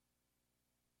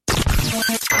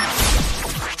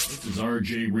This is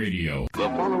RJ Radio. The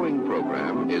following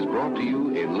program is brought to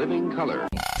you in living color.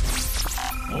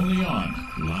 Only on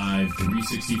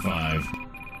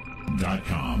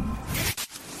Live365.com.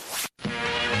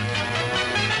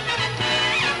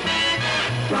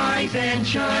 Rise and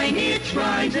shine, it's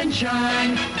rise and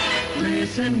shine.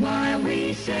 Listen while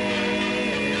we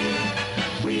say,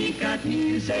 we got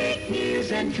music,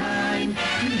 news, and time to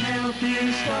help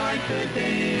you start the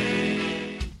day.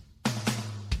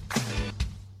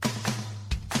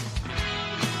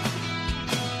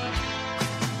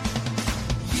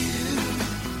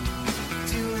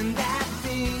 Doing that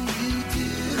thing you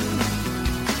do,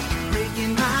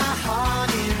 breaking my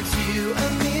heart into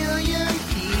a million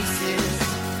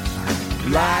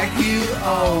pieces, like you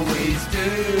always do.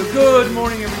 Good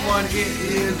morning, everyone.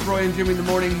 It is Roy and Jimmy in the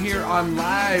morning here on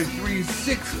Live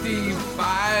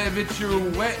 365. It's your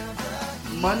wet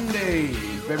Monday,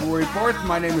 February 4th.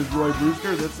 My name is Roy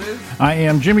Brewster. This is... I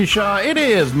am Jimmy Shaw. It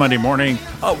is Monday morning,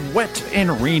 a wet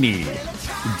and rainy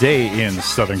day in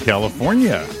Southern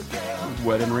California.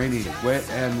 Wet and rainy. Wet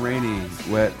and rainy.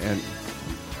 Wet and...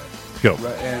 Go.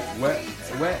 Wet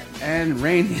and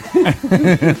rainy.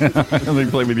 Let me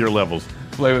play with your levels.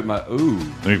 Play with my... Ooh.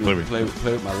 Let me play with... Play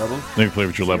with my levels. Let me play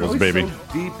with your levels, You're always baby. so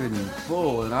deep and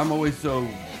full, and I'm always so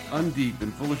undeep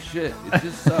and full of shit. It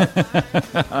just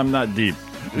sucks. I'm not deep.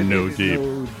 No It's deep.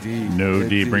 No deep. No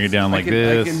deep. Bring it down like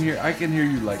this. I can hear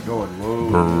you like going, whoa.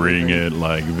 Bring it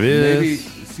like this. Maybe,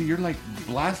 see, you're like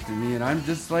blasting me, and I'm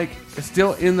just like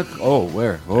still in the. Oh,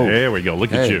 where? Oh, There we go.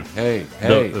 Look at you. Hey.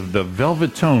 The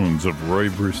velvet tones of Roy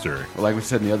Brewster. Well, like we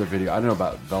said in the other video, I don't know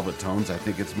about velvet tones. I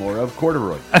think it's more of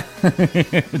corduroy.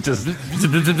 Just Right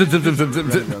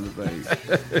on the face.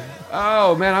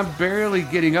 Oh man, I'm barely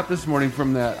getting up this morning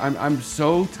from that. I'm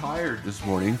so tired this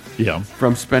morning. Yeah.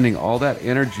 From spending all that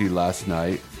energy last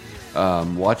night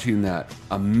watching that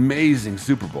amazing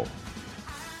Super Bowl.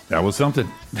 That was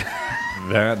something.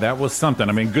 That was something.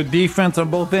 I mean, good defense on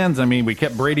both ends. I mean, we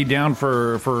kept Brady down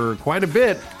for quite a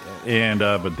bit, and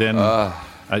but then I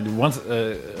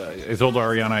told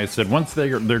Ariana, I said once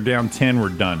they're down 10, we're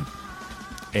done.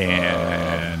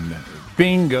 And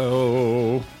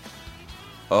bingo.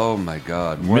 Oh my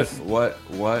God! What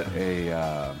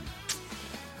a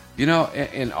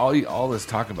and all this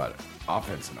talk about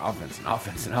offense, and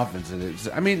it's,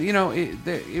 I mean,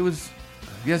 it was,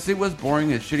 yes, it was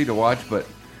boring and shitty to watch, but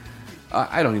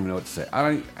I don't even know what to say.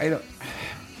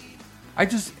 I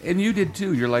just, and you did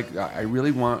too. You're like, I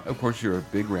really want. Of course, you're a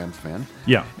big Rams fan,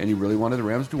 Yeah. and you really wanted the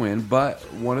Rams to win. But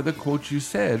one of the quotes you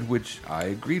said, which I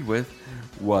agreed with,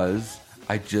 was,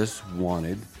 I just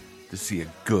wanted to see a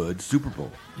good Super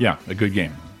Bowl. Yeah, a good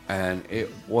game. And it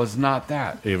was not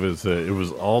that. It was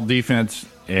all defense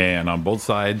and on both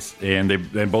sides,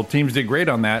 and both teams did great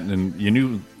on that. And you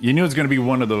knew it was going to be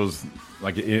one of those,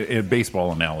 like a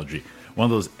baseball analogy, one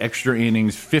of those extra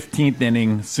innings, 15th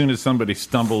inning. As soon as somebody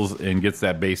stumbles and gets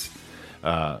that base,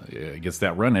 gets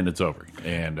that run, and it's over.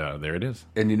 And there it is.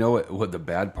 And you know what the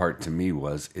bad part to me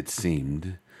was? It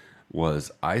seemed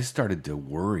was I started to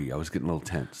worry. I was getting a little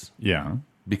tense. Yeah.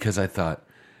 Because I thought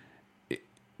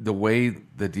the way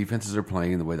the defenses are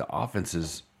playing and the way the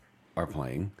offenses are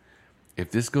playing, if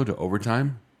this go to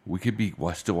overtime, we could be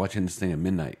still watching this thing at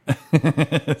midnight.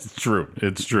 It's true.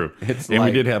 It's and like,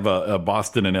 we did have a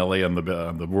Boston and LA on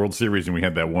the World Series, and we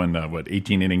had that one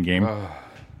 18-inning game,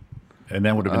 and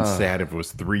that would have been sad if it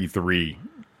was 3-3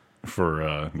 for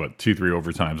 2-3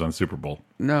 overtimes on Super Bowl.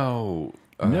 No.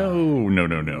 No.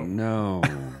 No.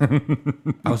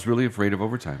 I was really afraid of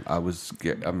overtime. I was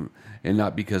scared, and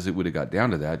not because it would have got down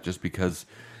to that, just because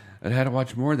I had to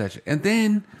watch more of that shit. And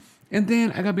then I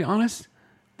gotta be honest,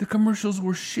 the commercials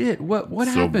were shit. What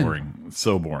happened?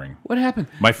 So boring. What happened?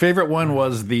 My favorite one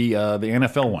was the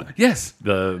NFL one. Yes,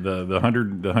 the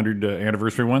 100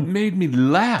 anniversary one. made me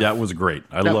laugh. That was great.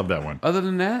 I love that one. Other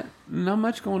than that, not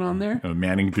much going on there.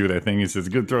 Manning threw that thing. He says,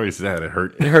 "Good throw." He said, "It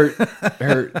hurt." It hurt.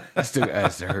 It still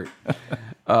has to hurt.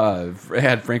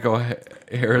 Had Franco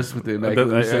Harris with the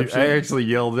immaculate reception. I actually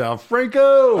yelled out,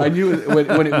 "Franco!" I knew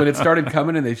when it started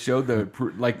coming and they showed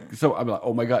so I'm like,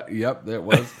 oh my God, yep, there it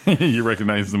was. You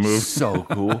recognize the move. So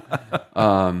cool.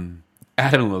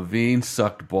 Adam Levine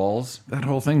sucked balls. That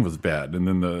whole thing was bad. And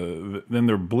then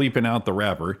they're bleeping out the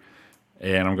rapper,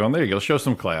 and I'm going, there you go, show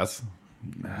some class.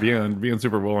 Be on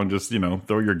Super Bowl and just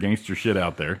throw your gangster shit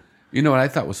out there. You know what I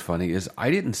thought was funny is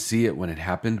I didn't see it when it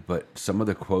happened, but some of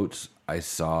the quotes I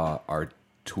saw are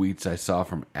tweets I saw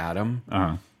from Adam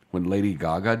when Lady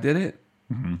Gaga did it.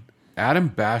 Mm-hmm. Adam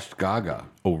bashed Gaga.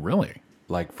 Oh, really?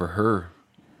 Like for her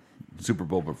Super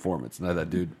Bowl performance. Not that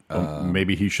dude.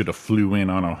 Maybe he should have flew in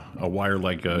on a wire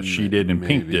like she did and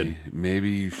Pink did.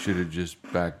 Maybe you should have just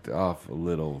backed off a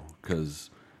little because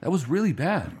that was really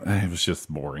bad. It was just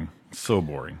boring. So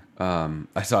boring.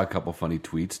 I saw a couple funny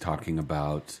tweets talking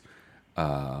about.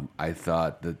 I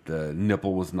thought that the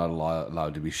nipple was not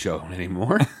allowed to be shown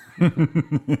anymore.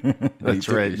 That's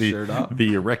right.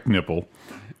 The erect nipple.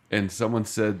 And someone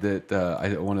said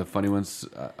that one of the funny ones.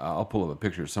 I'll pull up a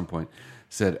picture at some point.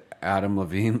 Said Adam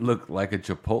Levine looked like a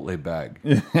Chipotle bag.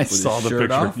 I saw the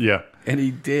picture. Off, yeah, and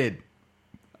he did.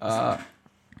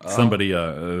 Somebody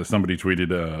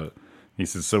tweeted. He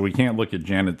says, "So we can't look at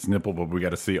Janet's nipple, but we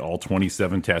got to see all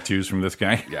 27 tattoos from this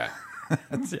guy." Yeah.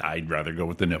 I'd rather go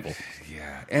with the nipple.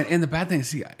 Yeah, and the bad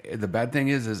thing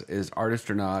is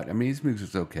artist or not. I mean, his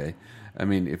music's okay. I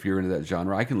mean, if you're into that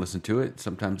genre, I can listen to it.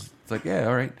 Sometimes it's like, yeah,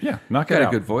 all right. Yeah, knock it got out.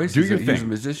 A good voice. Do your thing. He's a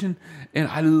musician, and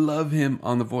I love him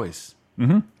on The Voice.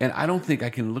 Mm-hmm. And I don't think I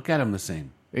can look at him the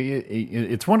same.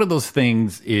 It's one of those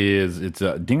things. It's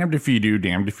damned if you do,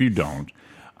 damned if you don't.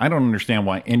 I don't understand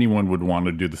why anyone would want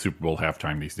to do the Super Bowl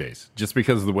halftime these days. Just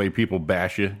because of the way people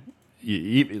bash you.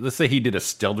 Let's say he did a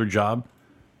stellar job.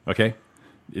 Okay,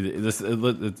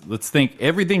 let's think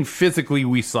everything physically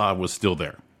we saw was still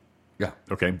there. Yeah.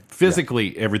 Okay.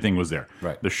 Physically, everything was there.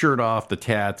 Right. The shirt off, the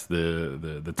tats,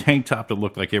 the tank top that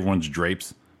looked like everyone's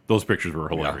drapes. Those pictures were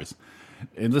hilarious.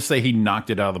 Yeah. And let's say he knocked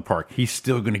it out of the park. He's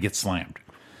still going to get slammed.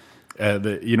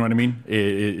 You know what I mean?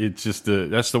 It's just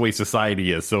that's the way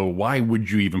society is. So why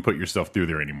would you even put yourself through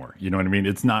there anymore? You know what I mean?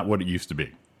 It's not what it used to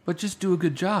be. But just do a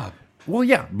good job. Well,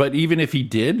 yeah, but even if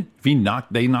they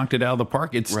knocked it out of the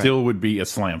park, it still would be a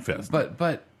slam fest.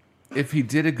 But if he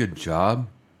did a good job,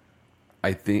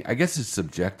 I guess it's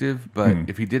subjective. But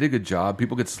if he did a good job,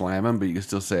 people could slam him, but you can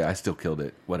still say, "I still killed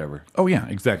it." Whatever. Oh yeah,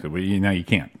 exactly. Well, now you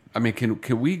can't. I mean,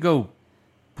 can we go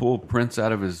pull Prince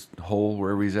out of his hole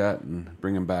wherever he's at and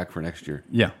bring him back for next year?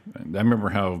 Yeah, I remember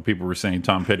how people were saying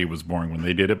Tom Petty was boring when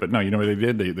they did it, but no, you know what they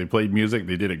did? They played music,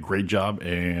 they did a great job,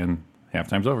 and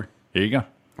halftime's over. Here you go.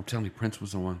 I'm telling you, Prince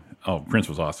was the one. Oh, Prince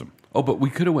was awesome. Oh, but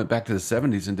we could have went back to the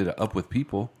 70s and did it Up With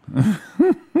People.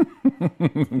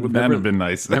 Would that have been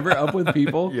nice? Remember Up With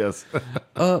People? Yes.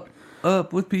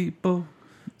 Up with people.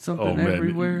 Something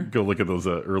everywhere. Go look at those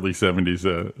early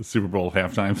 70s Super Bowl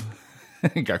halftimes.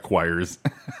 Got choirs.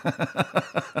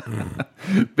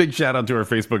 Big shout out to our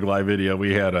Facebook Live video.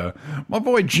 We had my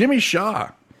boy Jimmy Shaw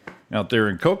out there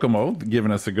in Kokomo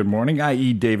giving us a good morning,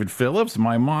 i.e. David Phillips,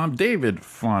 my mom, David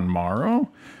Fonmaro,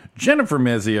 Jennifer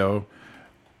Mezzio,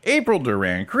 April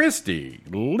Duran, Christy,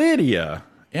 Lydia,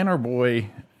 and our boy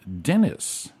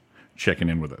Dennis checking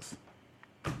in with us.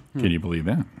 Can you believe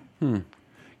that?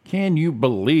 Can you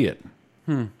believe it?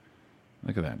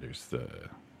 Look at that.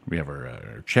 We have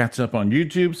our chats up on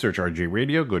YouTube. Search RJ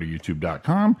Radio. Go to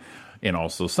youtube.com. And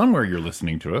also somewhere you're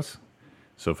listening to us.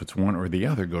 So if it's one or the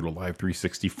other, go to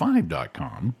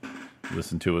live365.com.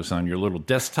 Listen to us on your little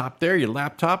desktop there, your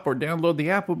laptop, or download the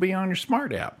app. Will be on your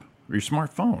smart app, or your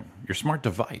smartphone, your smart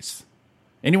device.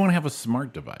 Anyone have a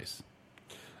smart device?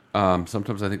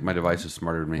 Sometimes I think my device is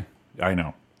smarter than me. I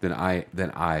know. Than I.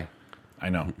 I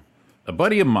know. A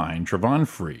buddy of mine, Trevon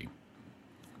Free.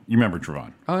 You remember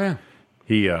Trevon? Oh, yeah.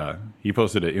 He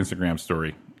posted an Instagram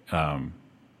story,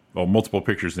 multiple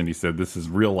pictures, and he said this is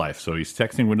real life. So he's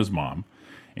texting with his mom,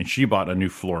 and she bought a new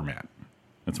floor mat.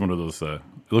 It's one of those. It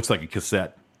looks like a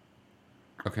cassette.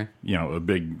 Okay. You know, a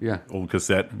big old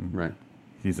cassette. Right.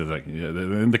 He says,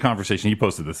 in the conversation he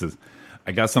posted, this is,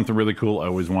 I got something really cool. I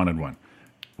always wanted one.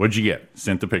 What'd you get?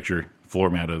 Sent the picture, floor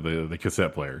mat of the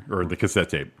cassette player or the cassette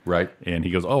tape. Right. And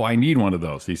he goes, oh, I need one of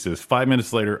those. He says 5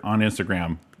 minutes later on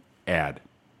Instagram, ad.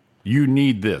 You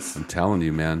need this. I'm telling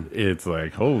you, man. It's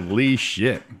like, holy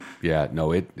shit. Yeah,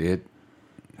 no, it.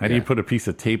 How do you put a piece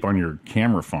of tape on your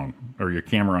camera phone or your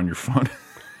camera on your phone?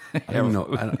 I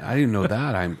didn't know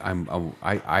that.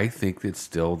 I think it's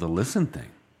still the listen thing.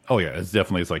 Oh yeah, it's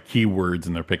like keywords,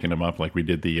 and they're picking them up. Like we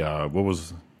did the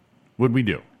what'd we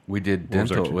do? We did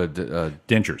dental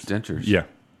dentures. Dentures. Yeah,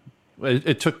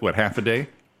 it took half a day.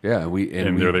 Yeah,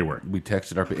 and there they were. We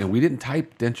texted and we didn't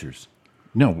type dentures.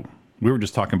 No, we were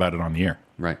just talking about it on the air.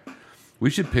 Right. We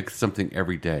should pick something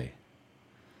every day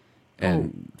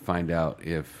and find out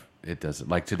if it doesn't.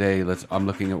 Like today, I'm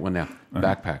looking at one now.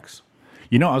 Backpacks.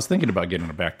 You know, I was thinking about getting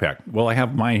a backpack. Well, I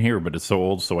have mine here, but it's so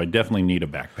old, so I definitely need a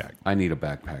backpack. I need a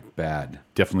backpack bad.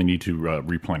 Definitely need to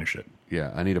replenish it.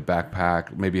 Yeah, I need a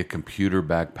backpack, maybe a computer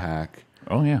backpack.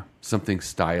 Oh yeah, something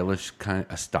stylish kind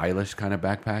of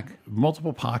backpack.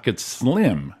 Multiple pockets,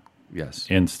 slim. Yes,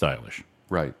 and stylish.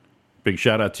 Right. Big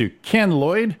shout out to Ken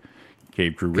Lloyd.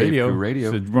 Cave Crew Radio. Crew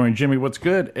Radio. So, Roy, Jimmy, what's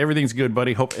good? Everything's good,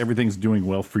 buddy. Hope everything's doing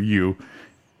well for you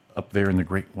up there in the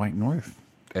Great White North.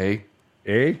 Eh?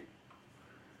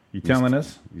 You telling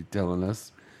us? You telling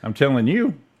us? I'm telling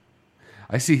you.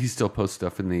 I see he still posts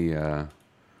stuff in the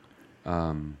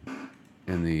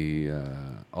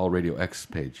All Radio X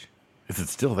page. Is it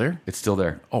still there? It's still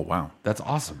there. Oh, wow. That's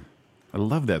awesome. I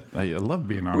love that. I love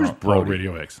being on Where's All Brody?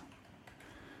 Radio X.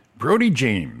 Brody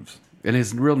James. And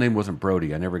his real name wasn't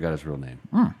Brody. I never got his real name.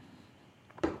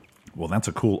 Well, that's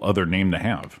a cool other name to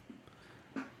have.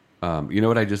 You know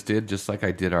what I just did? Just like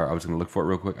I did I was going to look for it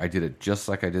real quick. I did it just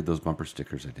like I did those bumper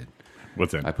stickers I did.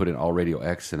 What's that? I put in All Radio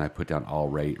X and I put down All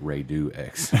Ray Do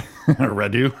X.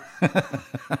 Redu.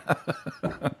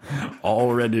 All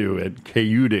Redu at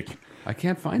Kaudic.com. I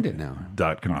can't find it now.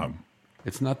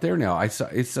 It's not there now. I saw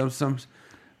it's some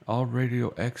All Radio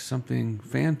X something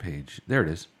fan page. There it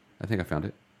is. I think I found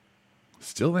it.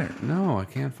 Still there. No, I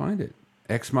can't find it.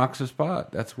 X marks the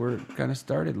spot. That's where it kind of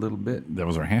started a little bit. That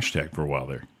was our hashtag for a while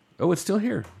there. Oh, it's still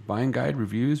here. Buying guide,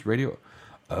 reviews, radio.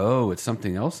 Oh, it's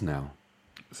something else now.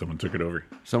 Someone took it over.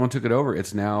 Someone took it over.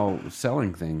 It's now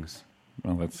selling things.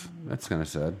 Well, That's kind of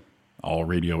sad. All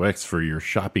Radio X for your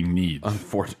shopping needs.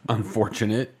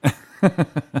 Unfortunate.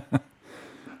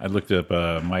 I looked up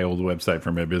my old website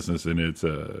for my business, and it's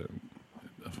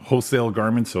wholesale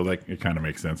garments, so that it kind of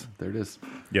makes sense. There it is.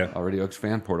 Yeah. All Radio X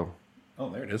fan portal. Oh,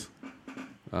 there it is.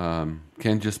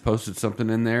 Ken just posted something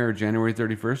in there January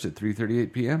 31st at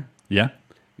 3:38 p.m. Yeah.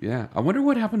 Yeah. I wonder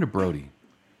what happened to Brody.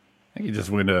 I think he just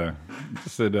went,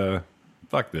 just said,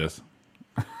 fuck this.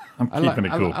 I'm keeping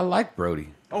it cool. I like Brody.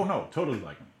 Oh, no, totally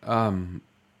like him.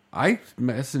 I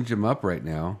message him up right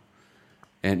now,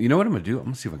 and you know what I'm going to do? I'm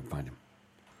going to see if I can find him.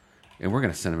 And we're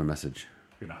going to send him a message.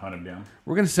 You're going to hunt him down?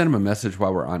 We're going to send him a message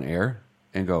while we're on air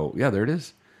and go, yeah, there it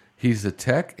is. He's the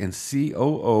tech and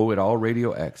COO at All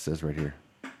Radio X, says right here.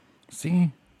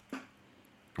 See?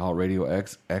 All Radio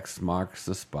X, X marks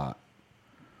the spot.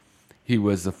 He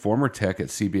was the former tech at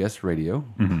CBS Radio,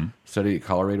 studied at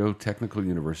Colorado Technical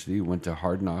University, went to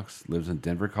Hard Knocks, lives in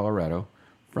Denver, Colorado,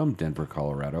 from Denver,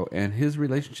 Colorado, and his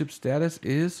relationship status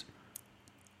is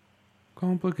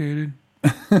complicated.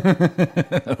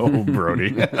 Oh,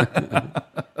 Brody. I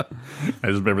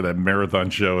just remember that marathon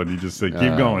show, and he just said,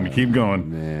 keep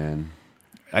going. Man.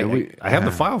 I have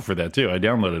the file for that, too. I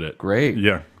downloaded it. Great.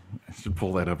 Yeah. I should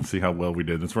pull that up and see how well we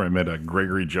did. That's where I met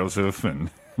Gregory Joseph, and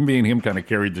me and him kind of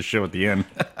carried the show at the end.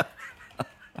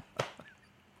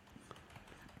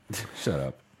 Shut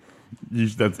up.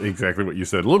 That's exactly what you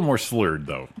said. A little more slurred,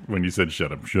 though, when you said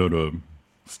shut up. Shut up.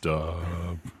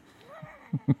 Stop.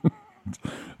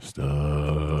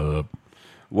 Stop.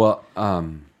 Well,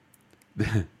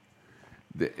 never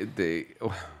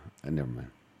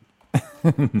mind.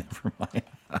 Never mind.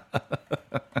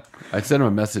 I sent him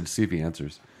a message, see if he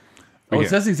answers. Oh, Yeah. It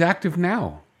says he's active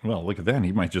now. Well, look at that.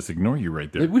 He might just ignore you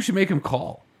right there. Maybe we should make him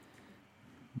call.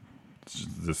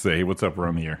 Just say, hey, what's up? We're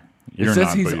on the air. It You're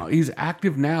says not, he's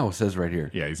active now, says right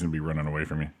here. Yeah, he's going to be running away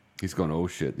from you. He's going, oh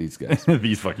shit, these guys.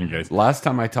 These fucking guys. Last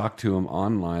time I talked to him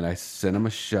online, I sent him a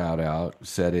shout out,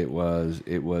 said it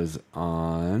was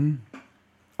on.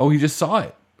 Oh, he just saw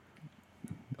it.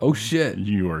 Oh shit.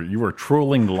 You are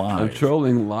trolling live. I'm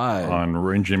trolling live. On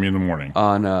Roy and Jimmy in the morning.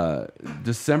 On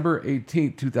December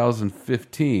 18th,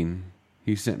 2015,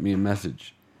 he sent me a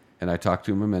message. And I talked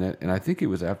to him a minute. And I think it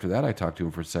was after that I talked to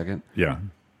him for a second. Yeah.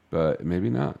 But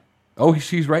maybe not. Oh,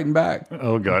 she's writing back.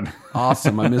 Oh, God.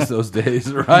 Awesome. I miss those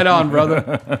days. Right on,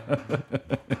 brother.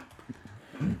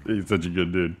 He's such a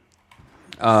good dude.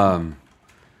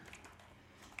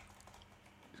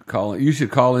 You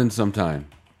should call in sometime.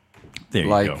 There you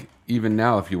go. Even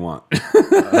now if you want.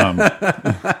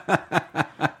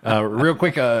 Real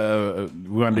quick, we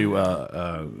want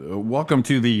to welcome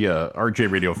to the RJ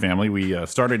Radio family. We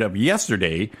started up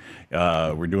yesterday.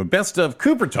 We're doing Best of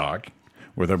Cooper Talk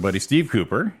with our buddy Steve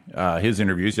Cooper. His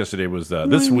interviews yesterday was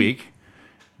this week.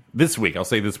 This week, I'll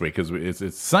say this week, because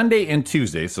it's Sunday and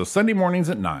Tuesday. So Sunday mornings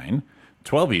at 9,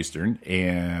 12 Eastern,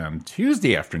 and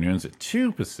Tuesday afternoons at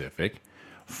 2 Pacific,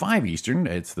 5 Eastern.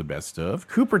 It's the Best of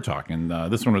Cooper Talk. And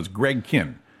this one was Greg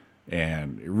Kinn.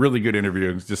 And really good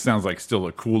interview. It just sounds like still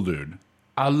a cool dude.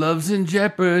 Our love's in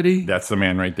jeopardy. That's the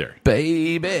man right there.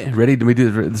 Baby. Ready? Let me do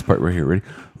this part right here. Ready?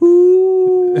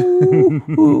 Ooh,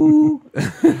 ooh.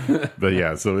 But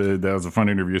yeah, so that was a fun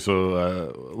interview.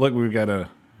 So look, we've got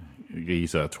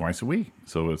he's twice a week.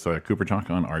 So it's Cooper Talk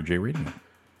on RJ Radio.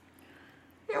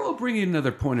 Yeah, we'll bring you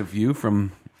another point of view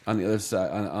from on the other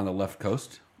side, on the left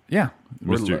coast. Yeah.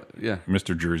 Yeah.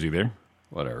 Mr. Jersey there.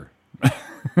 Whatever.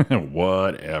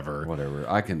 Whatever.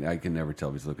 I can never tell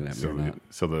if he's looking at me or not.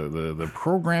 So the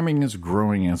programming is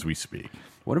growing as we speak.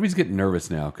 What if he's getting nervous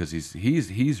now because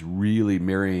he's really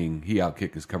marrying? He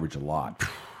outkicked his coverage a lot.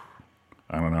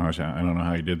 I don't know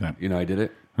how he did that. You know, I did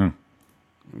it.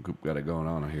 Got it going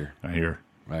on here. I hear.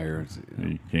 It's,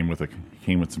 He came with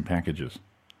some packages,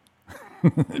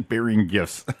 bearing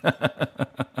gifts. Well,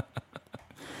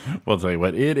 I'll tell you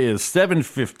what. It is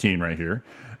 7:15 right here.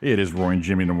 It is Roy and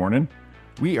Jimmy in the morning.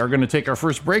 We are going to take our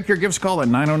first break. Your gifts call at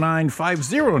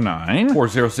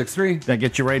 909-509-4063. That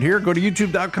gets you right here. Go to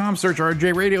youtube.com, search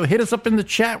RJ Radio. Hit us up in the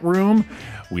chat room.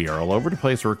 We are all over the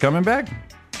place. We're coming back.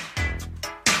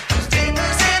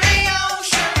 Steamers in the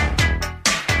ocean,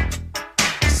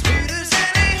 scooters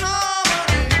in the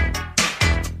harmony,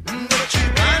 but you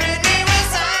blinded me with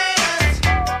silence.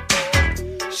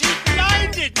 She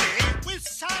blinded me with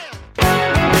silence.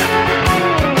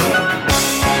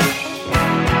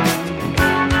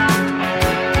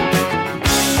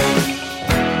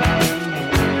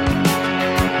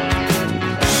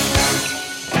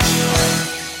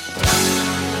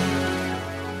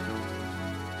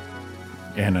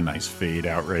 And a nice fade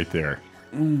out right there.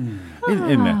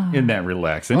 Isn't that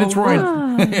relaxing? It's Roy.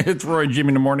 It's Roy and Jimmy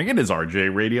in the morning. It is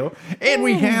RJ Radio. And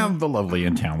we have the lovely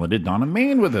and talented Donna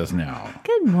Main with us now.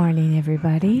 Good morning,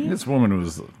 everybody. This woman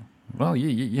was, well,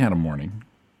 you had a morning.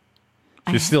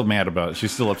 She's still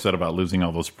upset about losing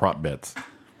all those prop bets.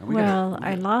 Well,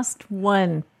 I lost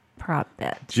one prop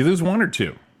bet. Did you lose one or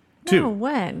two? Two. No,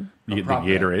 when? You get the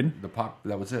Gatorade. The pop.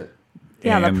 That was it.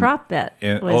 Yeah, And- the prop bet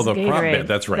and- was the Gatorade. prop bet.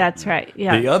 That's right. That's right.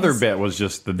 Yeah. The other bet was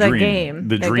just the the dream. game.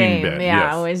 The dream game. bet. Yeah,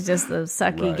 yes. it was just the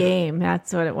sucky Right. game.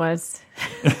 That's what it was.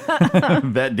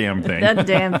 That damn thing. That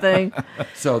damn thing.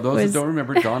 So those Was- that don't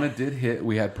remember, Donna did hit.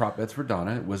 We had prop bets for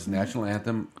Donna. It was national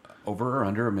anthem over or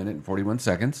under 1 minute and 41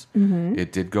 seconds. Mm-hmm.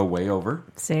 It did go way over,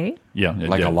 See? Yeah, it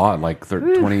like did. a lot, like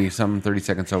 30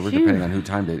 seconds over, depending on who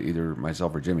timed it, either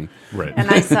myself or Jimmy. Right. And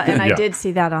I saw, and I Yeah. did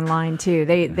see that online too.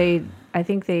 I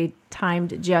think they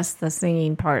timed just the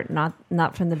singing part, not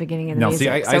from the beginning of the Now,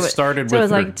 music. see, I started so it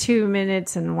with was her- like 2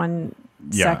 minutes and 1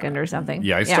 second or something.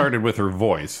 Yeah, I started with her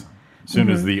voice as soon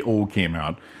as the O came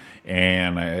out.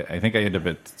 And I think I ended up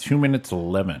at 2 minutes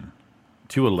 11.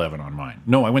 2:11 on mine.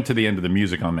 No, I went to the end of the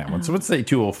music on that one. So let's say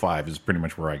 2:05 is pretty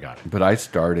much where I got it. But I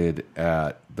started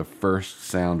at the first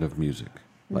sound of music,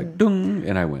 like dung,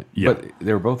 and I went. Yeah. But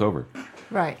they were both over.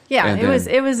 Right. Yeah, And it was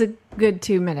then- a good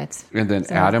 2 minutes. And then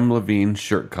So- Adam Levine's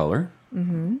shirt color.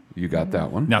 You got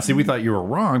that one. Now, see, we thought you were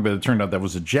wrong, but it turned out that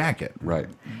was a jacket. Right.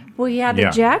 Well, he had the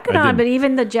Yeah, jacket I on, didn't- but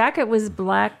even the jacket was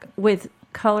black with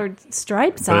colored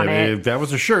stripes on But it. if that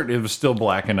was a shirt, it was still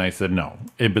black, and I said no.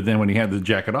 But then when he had the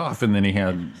jacket off, and then he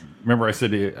had, remember I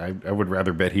said I would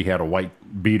rather bet he had a white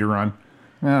beater on.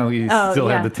 Well, he still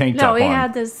had the tank top No, he on.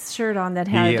 had this shirt on that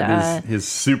He had, had his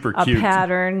super a cute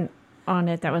pattern on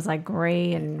it that was like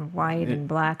gray and white and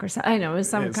black or something. I know, it was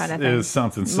some kind of thing. It was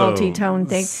something so multi-tone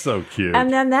thing. so cute.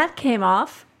 And then that came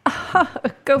off.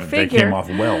 Go They figure. came off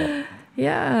well.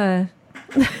 Yeah.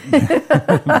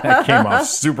 That came off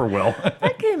super well.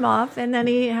 That came off, and then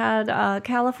he had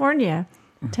California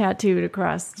tattooed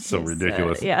across. So his,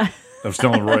 ridiculous. Yeah. I was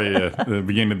telling Roy at the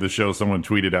beginning of the show, someone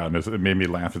tweeted out, and it made me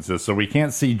laugh. It says, so we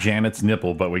can't see Janet's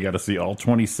nipple, but we got to see all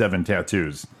 27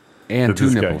 tattoos. And that two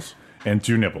this guy- nipples. And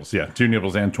 2 nipples, yeah. 2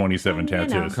 nipples and 27 You know.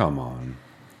 tattoos. Come on.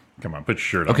 Come on, put your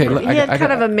shirt on. Okay, bro. look, He had I kind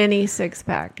got- of a mini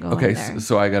six-pack going Okay, there.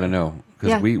 so I got to know because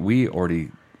Yeah. we already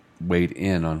weighed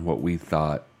in on what we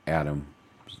thought Adam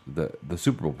the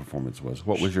Super Bowl performance was.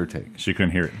 What was your take? She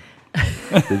couldn't hear it.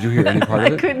 Did you hear any part I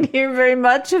of it? couldn't hear very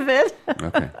much of it.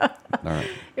 Okay, all right.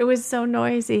 It was so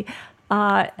noisy.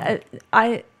 I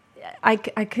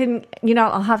couldn't. You know,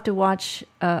 I'll have to watch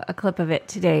a clip of it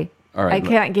today. All right, I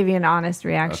can't give you an honest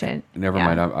reaction. Never Yeah.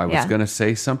 mind. I was Yeah. going to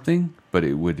say something, but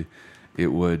it would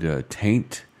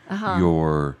taint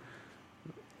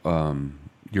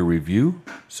your review.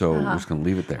 So we're just going to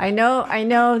leave it there. I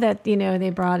know that they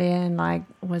brought in, like,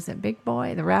 was it Big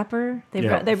Boy, the rapper? They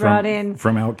Yeah, brought in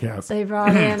from Outcast. They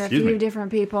brought in a Excuse few me.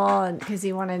 different people because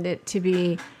he wanted it to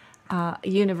be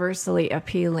universally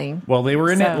appealing. Well, they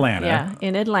were in So, Atlanta. Yeah,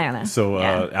 in Atlanta. So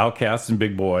yeah. Outcast and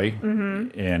Big Boy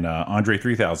and Andre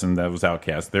 3000, that was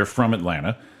Outcast. They're from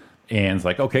Atlanta. And it's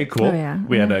like, okay, cool. Oh, yeah.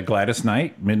 We had a Gladys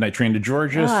Knight, Midnight Train to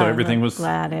Georgia. Oh, so I everything love was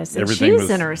Gladys. And everything she's was,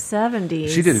 in her 70s.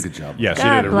 She did a good job. Yeah, she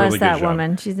God did a bless really that good job.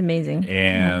 woman. She's amazing.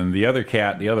 And the other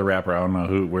cat, the other rapper, I don't know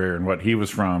who, where, and what he was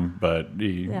from, but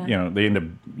he, Yeah. they end up,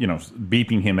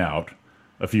 beeping him out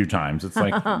a few times. It's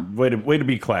like, way to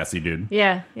be classy, dude.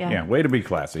 Yeah. Yeah, way to be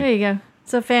classy. There you go.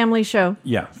 It's a family show.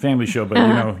 Yeah, family show,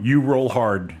 but you roll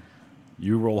hard.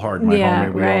 You roll hard, my Yeah,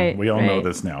 homie. We right, all know right.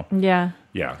 this now. Yeah.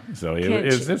 Yeah, so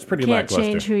it's pretty can't lackluster.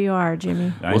 change who you are,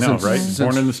 Jimmy. I know, right? since-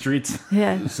 Born in the streets.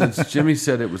 Yeah, Since Jimmy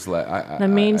said it was the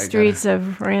mean streets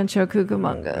of Rancho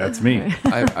Cucamonga. That's me.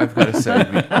 I've got to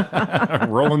say,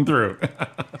 Rolling through.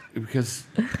 because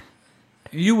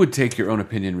you would take your own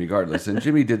opinion regardless, and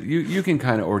Jimmy did. You can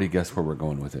kind of already guess where we're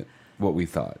going with it, what we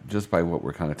thought, just by what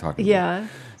we're kind of talking about.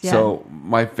 Yeah. So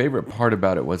my favorite part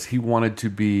about it was he wanted to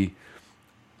be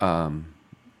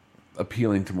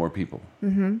appealing to more people.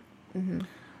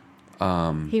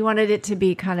 He wanted it to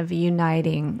be kind of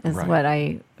uniting, is Right. what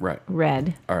I Right.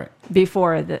 read All right.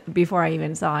 before I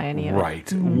even saw any of it.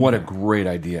 Right. What a great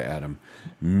idea, Adam.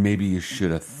 Maybe you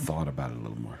should have thought about it a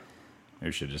little more.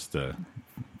 You should just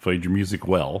played your music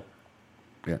well,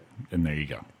 Yeah. and there you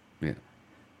go. Yeah.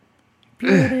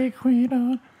 Beauty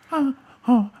queen.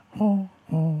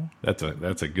 That's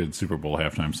a good Super Bowl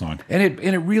halftime song. And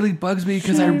it really bugs me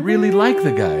because I really like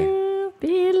the guy.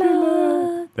 Be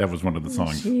loved. That was one of the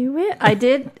songs. You will. I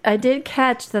did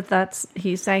catch that.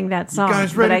 He sang that song.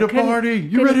 Guys, but ready I to couldn't- party? You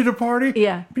couldn't- ready to party?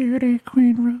 Yeah. Beauty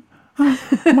queen.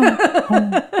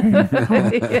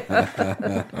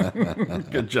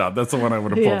 Good job. That's the one I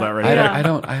would have pulled Yeah. out right I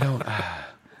now. don't.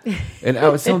 And I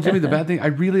was telling Jimmy the bad thing. I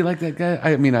really like that guy.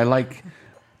 I mean,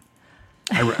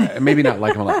 maybe not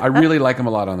like him a lot. I really like him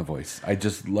a lot on The Voice. I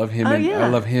just love him. Oh, And yeah. I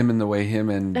love him and the way him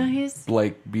and he's-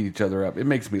 Blake beat each other up. It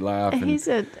makes me laugh. He's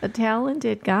a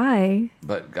talented guy.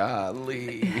 But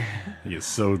golly. He is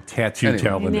so tattoo Anyway.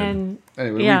 talented. And then,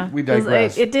 Anyway, yeah, we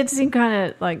digress. It did seem kind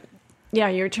of like, yeah,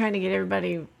 you're trying to get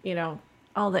everybody,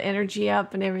 all the energy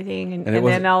up and everything, and it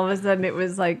then all of a sudden it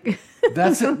was like,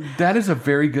 That is a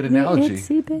very good analogy.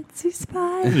 itsy bitsy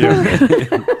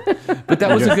spider. But that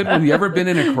was a good one. You ever been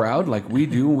in a crowd like we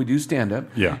do when we do stand up?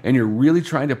 Yeah. And you're really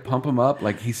trying to pump them up,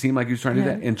 like he seemed like he was trying to do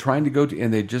Yeah. that, and trying to go to,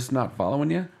 and they're just not following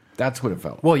you. That's what it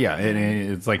felt. Well, yeah, and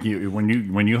it's like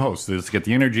when you host, just get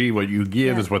the energy. What you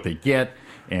give is what they get.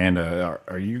 And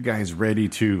are you guys ready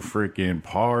to freaking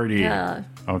party? Yeah.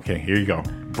 Okay, here you go.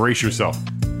 Brace yourself.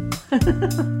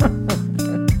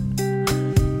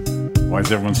 Why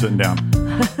is everyone sitting down?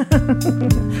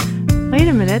 Wait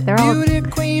a minute, they're all Beauty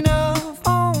queen of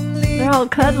only. they're all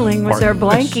cuddling with their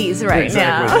blankies right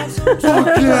Exactly.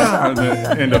 now. And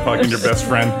end up hugging your best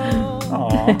friend.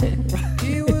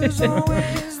 He was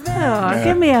always there. Oh,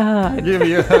 give me a hug. Give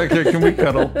me a hug. Can we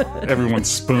cuddle? Everyone's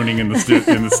spooning in the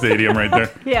stadium right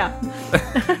there. Yeah,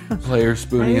 Player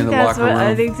spooning in the that's locker room.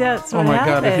 I think that's what Oh my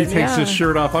God! If he happened, takes yeah. his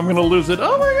shirt off, I'm going to lose it.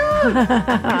 Oh my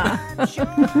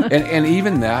God! And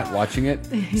even that, watching it,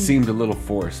 seemed a little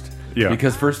forced. Yeah.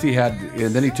 Because first he had,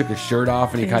 and then he took his shirt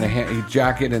off, and he kind of he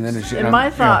jacket, and then his shirt. And my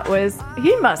thought was,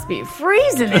 he must be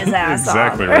freezing his ass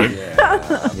Exactly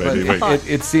off. right.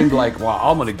 It seemed like, well,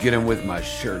 I'm going to get him with my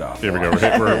shirt off. Here we go.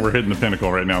 We're hitting the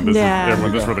pinnacle right now. This Yeah.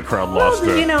 is where the crowd lost.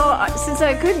 Well, since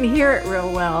I couldn't hear it real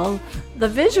well, the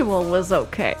visual was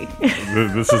okay.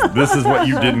 This is what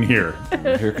you didn't hear.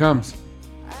 Here it comes.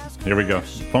 Here we go.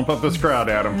 Pump up this crowd,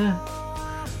 Adam.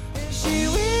 She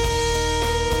will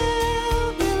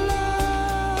be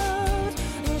loved,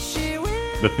 and she will.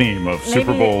 The theme of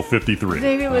Super Bowl 53.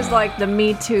 Maybe it was like the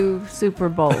Me Too Super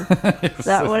Bowl. Is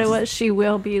that what it was? She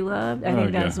will be loved. I think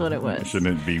Okay. that's what it was.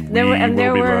 Shouldn't it be There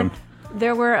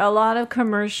loved? were a lot of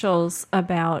commercials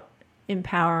about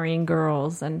empowering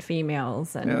girls and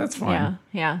females, and Yeah, that's fine.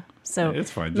 Yeah. So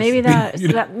It's fine. Just- maybe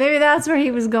maybe that's where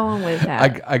he was going with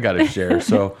that. I got to share.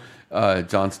 So,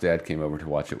 John's dad came over to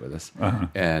watch it with us,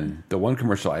 and the one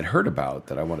commercial I'd heard about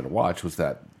that I wanted to watch was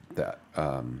that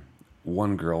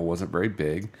one girl wasn't very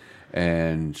big,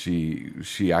 and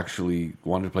she actually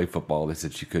wanted to play football. They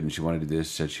said she couldn't. She wanted to do this.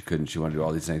 Said she couldn't. She wanted to do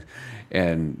all these things,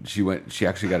 and she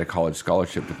actually got a college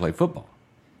scholarship to play football.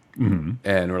 Mm-hmm.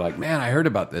 And we're like, man, I heard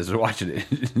about this. We're watching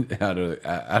it out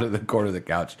of the corner of the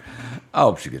couch. I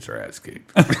hope she gets her ass kicked.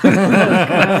 I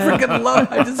freaking love.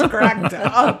 I just cracked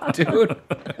up, dude.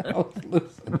 I was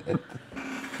losing it.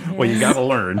 Well, you got to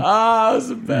learn. Ah, it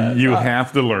was bad. You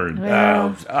have to learn.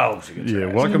 Oh, she gets her Yeah,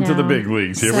 ass welcome to the know. big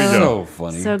leagues. Here we kicked. go. So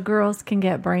funny. So girls can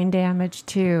get brain damage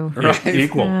too.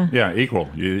 Equal. Yeah, equal.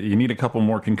 You need a couple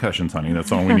more concussions, honey.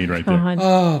 That's all we need right there. All God.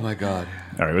 Oh my god.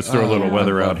 right, let's throw a little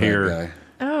weather I love out that here. guy.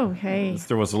 Oh, hey.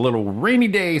 There was a little rainy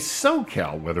day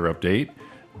SoCal weather update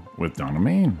with Donna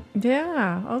Main.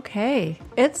 Yeah, okay.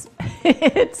 It's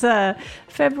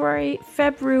February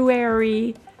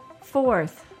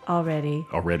 4th already.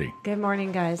 Already. Good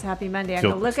morning, guys. Happy Monday. I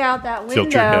Tilt- can look out that window.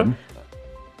 Tilt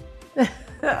your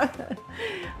head.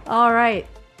 All right.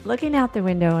 Looking out the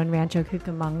window in Rancho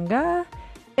Cucamonga,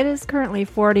 it is currently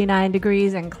 49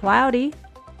 degrees and cloudy.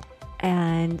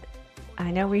 And I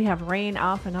know we have rain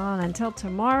off and on until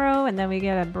tomorrow, and then we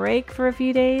get a break for a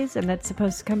few days, and that's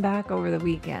supposed to come back over the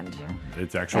weekend.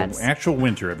 It's actual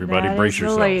winter, everybody. That Brace is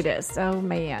yourselves. the latest. Oh,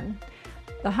 man.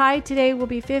 The high today will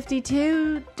be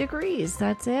 52 degrees.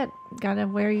 That's it. Got to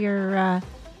wear your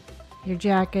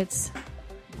jackets,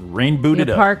 Rain booted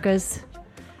your up. parkas.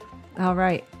 All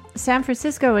right. San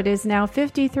Francisco, it is now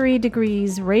 53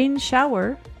 degrees. Rain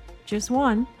shower, just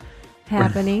one,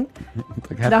 happening.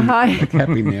 Like happy, The high- like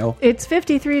happy nail. It's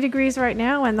 53 degrees right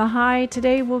now, and the high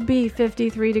today will be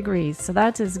 53 degrees. So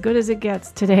that's as good as it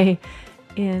gets today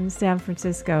in San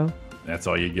Francisco. That's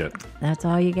all you get. That's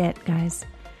all you get, guys.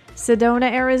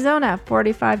 Sedona, Arizona,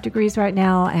 45 degrees right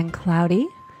now and cloudy.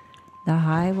 The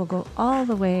high will go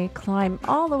climb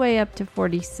all the way up to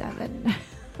 47.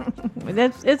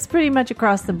 It's pretty much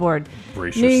across the board.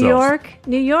 Brace New yourselves.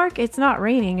 York, it's not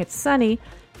raining. It's sunny.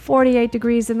 48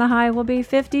 degrees and the high will be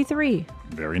 53.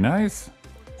 Very nice.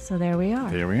 So there we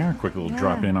are. There we are. Quick little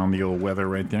drop in on the old weather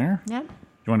right there. Yep.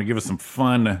 You want to give us some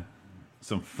fun,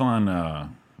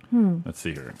 let's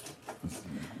see here.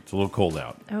 It's a little cold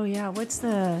out. Oh yeah, what's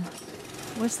the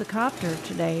copter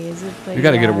today? Is it the You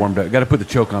got to get it warmed up. Got to put the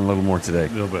choke on a little more today. A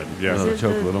little bit, yeah. Is it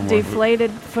choke a the little more. deflated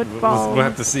football? We'll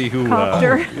have to see who,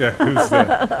 copter?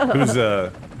 who's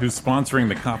sponsoring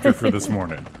the copter for this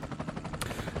morning.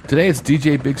 Today it's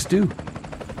DJ Big Stew.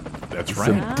 That's It's right.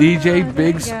 a DJ there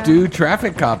Big you go. Stew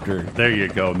traffic copter. There you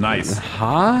go. Nice.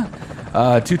 Huh?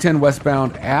 210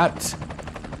 westbound at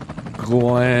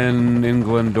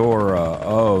Glendora.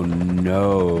 Oh,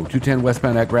 no. 210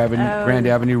 westbound at Grand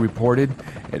Avenue reported.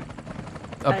 It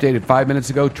updated 5 minutes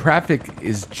ago. Traffic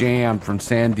is jammed from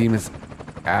San Dimas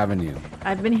Avenue.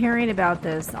 I've been hearing about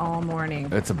this all morning.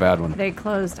 It's a bad one. They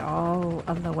closed all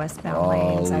of the westbound All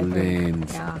lanes, I think.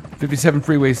 lanes. Yeah. 57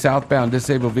 freeway southbound,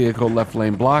 disabled vehicle left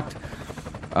lane blocked.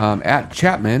 At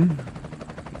Chapman,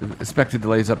 expected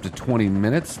delays up to 20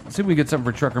 minutes. Let's see if we get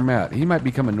something for Trucker Matt. He might be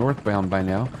coming northbound by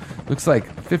now. Looks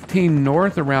like 15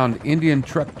 north around Indian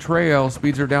Truck Trail.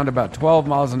 Speeds are down to about 12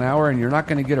 miles an hour, and you're not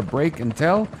going to get a break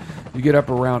until you get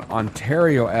up around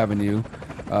Ontario Avenue.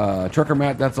 Trucker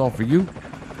Matt, that's all for you.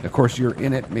 Of course, you're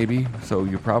in it, maybe, so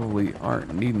you probably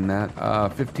aren't needing that.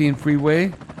 15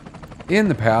 freeway in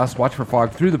the pass. Watch for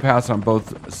fog through the pass on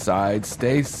both sides.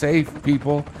 Stay safe,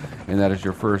 people. And that is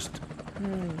your first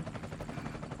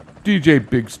DJ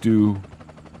Big Stew,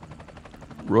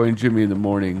 Roy and Jimmy in the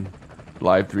morning,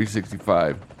 live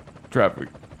 365 traffic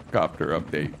copter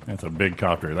update. That's a big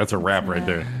copter. That's a wrap right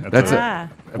there. That's Yeah.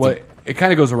 it. Well, it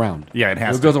kind of goes around. Yeah, it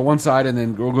has It goes on one side and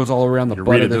then it goes all around the You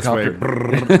butt read of it the this way.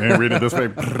 copter. And read it this way.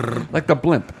 Or Like the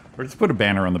blimp. just put a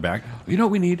banner on the back. You know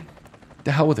what we need?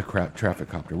 The hell with a traffic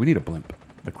copter. We need a blimp.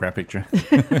 The crap picture.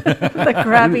 The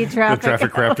crappy The traffic.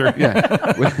 traffic crafter.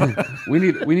 Yeah. we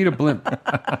need a blimp.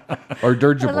 Or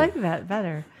dirigible. I like that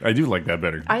better. I do like that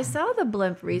better. I saw the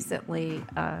blimp recently.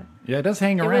 Yeah, it does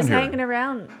hang It around was here. hanging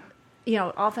around,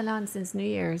 off and on since New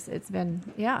Year's. It's been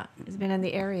in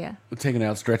the area. Taking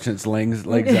out, stretching its legs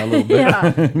out a little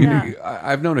bit. Yeah.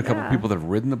 I've known a couple Yeah. people that have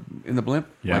ridden in the blimp.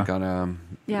 Yeah. Like on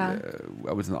Yeah.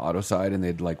 I was in the auto side and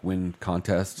they'd like win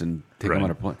contests and take them Right.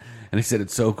 on a plane. And they said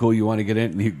it's so cool. You want to get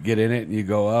in, and you get in it, and you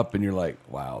go up, and you're like,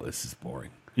 wow, this is boring.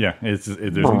 Yeah,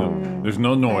 there's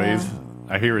no noise.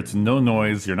 I hear it's no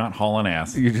noise. You're not hauling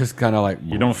ass. You're just kind of like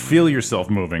You don't feel yourself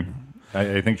moving.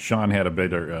 I think Sean had a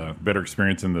better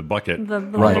experience in the bucket The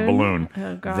on balloon? the balloon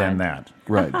Oh, God. than that.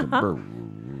 right.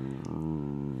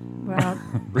 Well,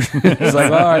 It's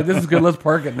like, all right, this is good. Let's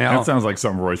park it now. That sounds like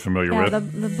something Roy's familiar yeah,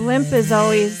 with. the blimp is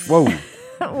always. Whoa.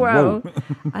 Whoa.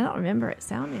 I don't remember it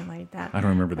sounding like that. I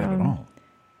don't remember that at all.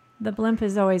 The blimp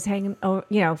is always hanging,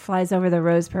 flies over the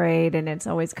Rose Parade, and it's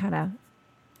always kind of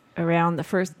around the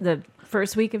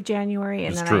first week of January.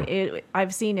 And It's then true.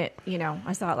 I've seen it,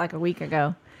 I saw it like a week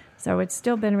ago. So it's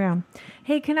still been around.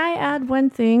 Hey, can I add one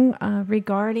thing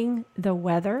regarding the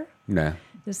weather? Nah.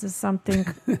 This is something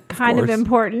kind of course.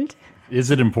 important. Is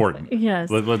it important? Yes.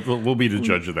 We'll be the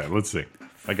judge of that. Let's see.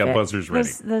 I got buzzers ready.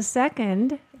 The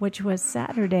second, which was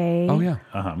Saturday, Oh, yeah.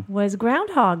 was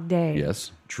Groundhog Day.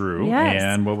 Yes. True. Yes.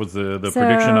 And what was the So,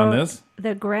 prediction on this?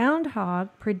 The groundhog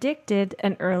predicted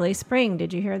an early spring.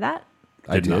 Did you hear that?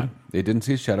 I Did did. not. They didn't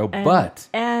see a shadow, but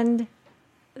And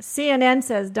CNN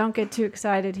says, don't get too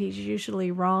excited. He's usually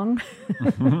wrong.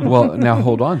 well, now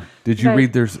hold on. Did you But-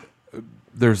 read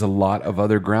there's a lot of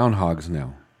other groundhogs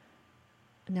now.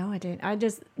 No, I didn't.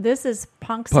 This is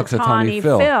Punxsutawney Punxsutawney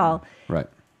Phil. Phil. Right.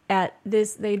 At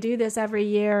this, they do this every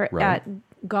year Right. at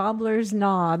Gobbler's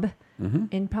Knob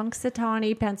in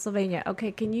Punxsutawney, Pennsylvania.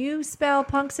 Okay, can you spell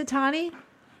Punxsutawney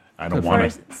I don't for want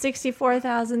to.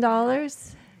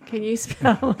 $64,000? Can you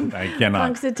spell I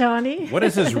cannot. Punxsutawney? What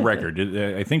is his record?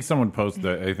 I think someone posted.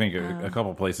 I think a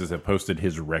couple places have posted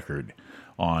his record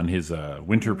on his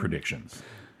winter predictions.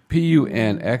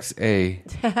 PUNXA,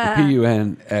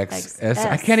 PUNXS.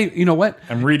 I can't even. You know what?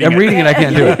 I'm reading it. I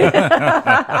can't do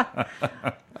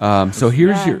it. So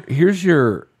here's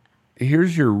your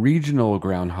regional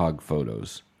groundhog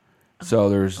photos. So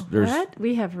there's What?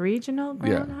 We have regional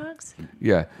groundhogs?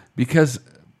 Yeah, because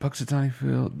Punxsutawney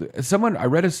Phil. Someone I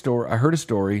heard a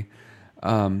story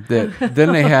that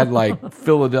then they had like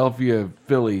Philadelphia,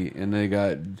 Philly, and they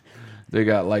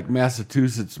got like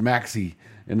Massachusetts, Maxie,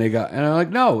 and I'm like,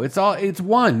 no, it's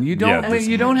one. You don't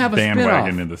have a bandwagon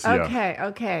spin-off. in this.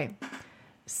 Okay.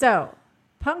 So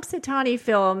Punxsutawney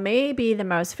Phil may be the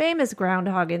most famous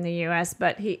groundhog in the U.S.,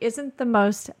 but he isn't the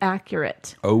most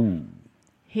accurate. Oh.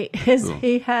 He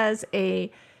has a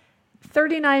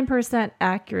 39%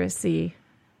 accuracy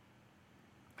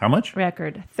How much?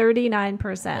 record.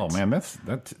 39%. Oh man,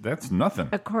 that's nothing.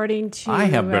 According to I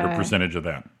have better percentage of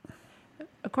that.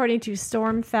 According to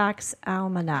Storm Facts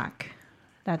Almanac,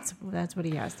 that's what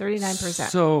he has. 39%.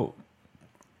 So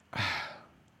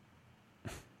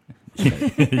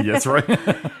Yes, right.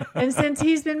 And since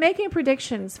he's been making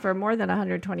predictions for more than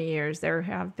 120 years, there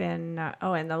have been,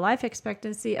 and the life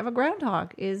expectancy of a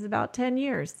groundhog is about 10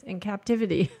 years in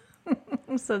captivity.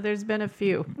 So there's been a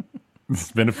few.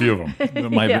 There's been a few of them. There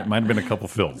might have been a couple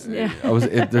fills. Yeah.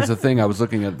 There's a thing I was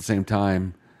looking at the same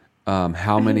time.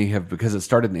 How many have, because it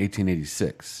started in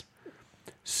 1886.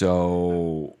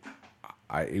 So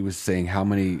it was saying how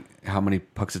many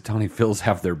Punxsutawney Phils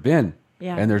have there been?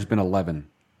 Yeah. And there's been 11.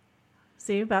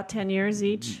 See, about 10 years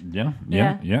each. Yeah.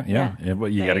 Well,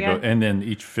 you got There to you go, go. and then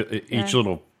each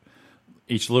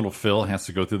little Phil has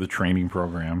to go through the training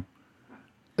program.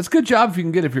 It's a good job if you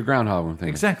can get it if you're groundhog. I'm thinking.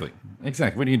 Exactly.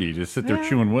 What do you do? Just sit there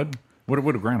chewing wood? What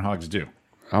do groundhogs do?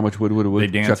 How much wood would a wood? They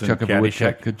dance in chuck if a wood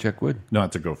Caddyshack. could chuck wood. No,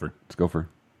 it's a gopher. Let's go for.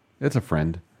 It's a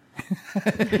friend.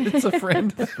 It's a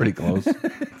friend. Pretty close.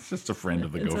 It's just a friend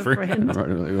of the It's a gopher.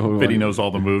 friend. Bet he knows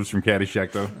all the moves from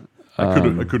Caddyshack, though. I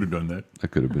could have done that. I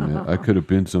could have been. I could have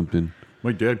been something.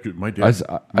 My dad I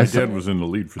saw- was in the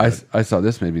lead for that. I saw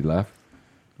this made me laugh.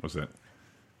 What's that?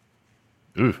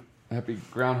 Ooh, Happy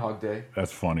Groundhog Day.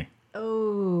 that's funny.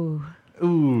 Oh,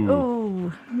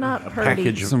 Ooh, not pretty.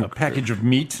 a package of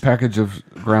meat. Package of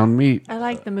ground meat. I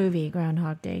like the movie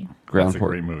Groundhog Day. Ground That's a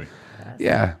pork. great movie.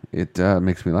 Yeah, it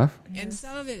makes me laugh. And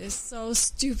some of it is so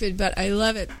stupid, but I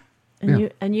love it.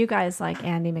 And you guys like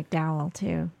Andy McDowell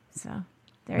too. So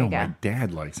there No, you go. my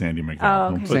dad likes Andy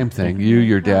McDowell. Oh, okay. Same thing. You,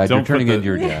 your dad. You're turning into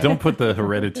your dad. Don't put the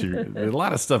hereditary. A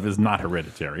lot of stuff is not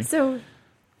hereditary. So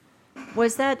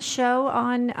was that show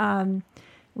on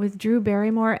with Drew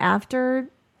Barrymore after?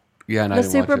 Yeah, and The I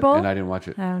didn't Super watch Bowl? it. And I didn't watch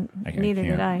it. Neither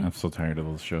did I. I'm so tired of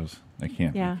those shows. I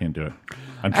can't. Yeah. I can't do it.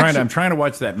 I'm trying to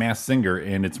watch that Masked Singer,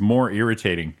 and it's more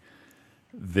irritating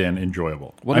than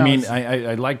enjoyable. Well, I now mean, it's-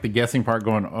 I like the guessing part,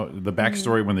 going the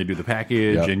backstory when they do the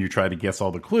package, Yep. and you try to guess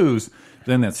all the clues.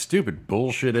 Then that stupid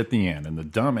bullshit at the end, and the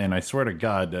dumb. And I swear to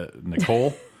God,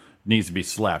 Nicole needs to be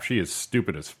slapped. She is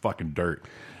stupid as fucking dirt.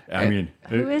 I mean,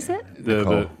 Who is it?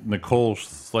 the Nicole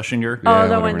Schlesinger, Oh, the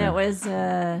whatever one her that name. was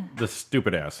the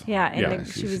stupid ass. and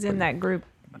she was in that group.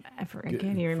 I can't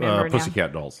even remember now.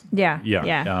 Pussycat Dolls. Yeah.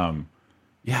 Yeah.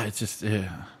 It's just. Here's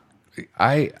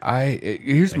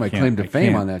my can't- claim to I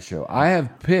fame can't. on that show. I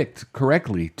have picked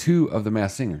correctly 2 of the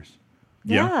Masked Singers.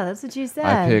 Yeah, Yeah. that's what you said.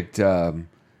 I picked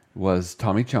was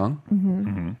Tommy Chung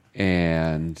Mm-hmm.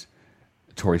 and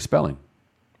Tori Spelling.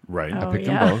 Right. I Oh, picked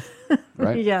yeah. them both.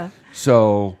 Right. Yeah.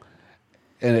 So,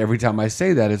 and every time I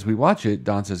say that as we watch it,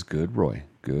 Don says, "Good, Roy.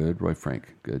 Good, Roy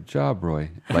Frank. Good job, Roy."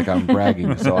 Like I'm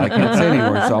bragging, so I can't say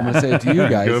anymore. So I'm going to say it to you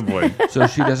guys, Good boy. so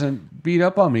she doesn't beat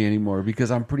up on me anymore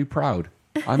because I'm pretty proud.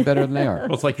 I'm better than they are.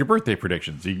 Well, it's like your birthday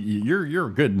predictions. You're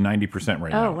a good 90%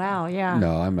 right now. Oh wow. Yeah.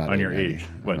 No, I'm not On your 80. age.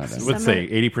 I'm What, not that. let's say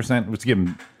 80%. Let's give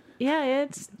them. Yeah.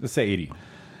 It's Let's say 80.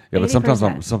 Yeah, but sometimes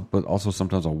 80%. but also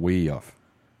sometimes I'm way off.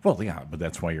 Well, yeah, but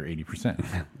that's why you're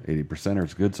 80%. 80%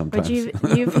 is good sometimes.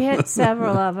 but you've hit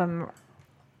several of them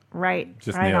right.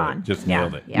 Just right nailed it. on. Just Yeah,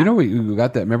 nailed it. Yeah. You know, we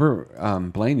got that. Remember,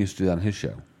 Blaine used to do that on his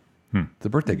show, the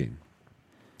birthday game.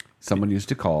 Someone used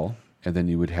to call, and then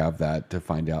you would have that to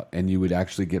find out, and you would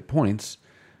actually get points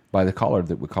by the caller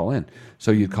that would call in. So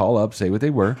you'd call up, say what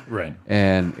they were, Right.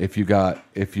 And if you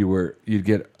were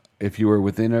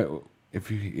within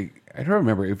I don't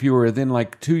remember if you were within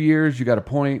like 2 years, you got a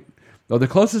point. Oh, the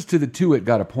closest to the 2, it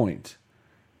got a point.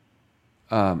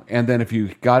 And then if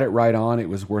you got it right on, it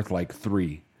was worth like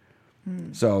 3.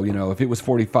 So, if it was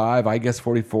 45, I guessed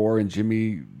 44, and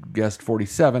Jimmy guessed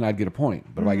 47, I'd get a point.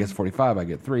 But if I guessed 45, I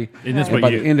get 3. And by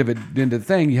the end of the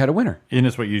thing, you had a winner. Isn't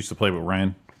this what you used to play with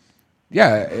Ryan?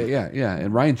 Yeah.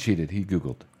 And Ryan cheated. He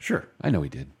Googled. Sure. I know he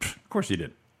did. Of course he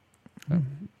did.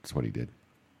 That's what he did.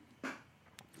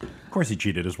 Of course he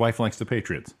cheated. His wife likes the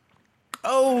Patriots.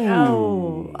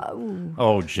 Oh.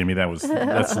 Oh, Jimmy, that's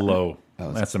low.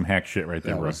 That's some hack shit right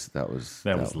there, bro. That was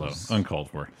low.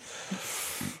 Uncalled for.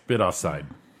 Bit offside.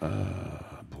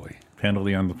 Boy.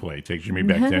 Penalty on the play. Take Jimmy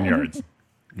back 10 yards.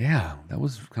 Yeah, that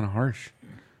was kind of harsh.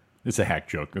 It's a hack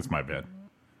joke. That's my bad.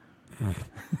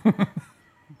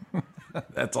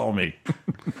 That's all me.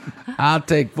 I'll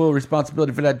take full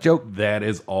responsibility for that joke. That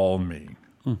is all me.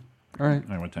 All right.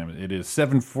 What time is it? It is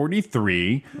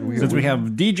 7:43. Since we have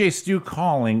DJ Stu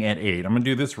calling at 8, I'm going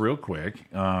to do this real quick.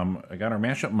 I got our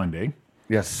Mashup Monday.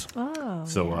 Yes. Oh.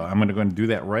 So I'm going to go and do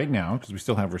that right now because we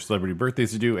still have our celebrity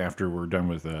birthdays to do after we're done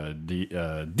with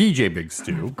DJ Big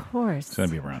Stu. Of course. It's going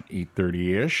to be around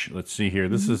 8:30-ish. Let's see here.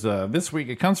 This is this week.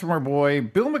 It comes from our boy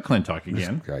Bill McClintock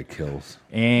again. This guy kills.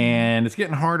 And it's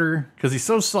getting harder because he's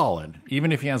so solid.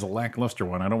 Even if he has a lackluster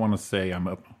one, I don't want to say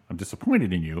I'm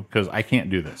disappointed in you because I can't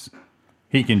do this.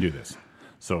 He can do this.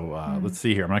 So let's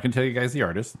see here. I'm not going to tell you guys the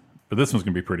artist, but this one's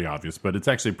going to be pretty obvious. But it's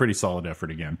actually a pretty solid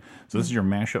effort again. So this is your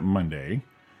Mashup Monday.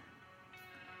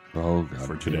 Oh, God.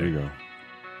 For today. Here we go.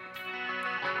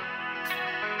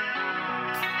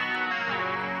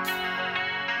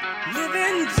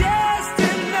 Living just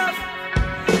enough.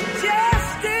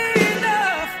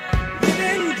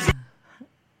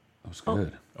 That was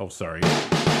good. Oh, sorry.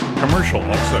 Commercial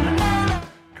all of a sudden.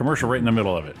 Commercial right in the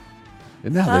middle of it.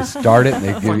 Isn't that how they start it? And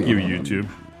they Fuck you, YouTube.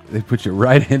 They put you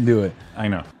right into it. I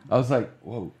know. I was like,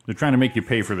 whoa. They're trying to make you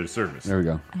pay for their service. There we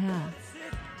go. Yeah.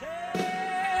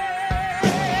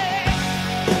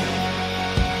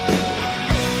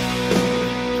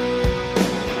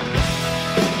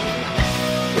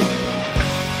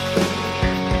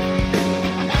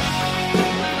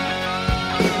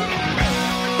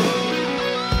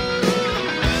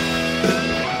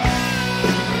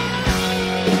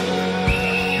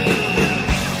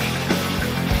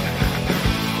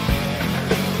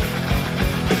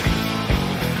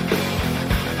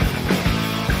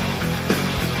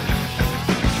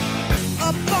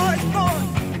 A boy's born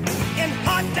in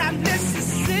hot time,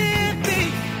 Mississippi,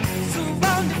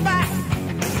 surrounded by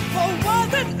a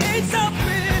woman ain't so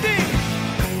pretty.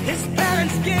 His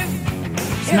parents give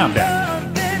It's not bad.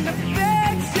 love and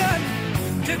affection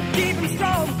to keep him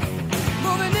strong,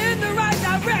 moving in the right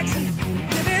direction,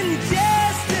 living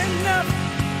just enough,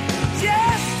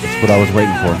 just That's what I was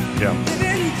waiting for. Yeah.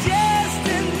 living just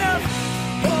enough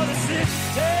for the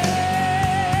city.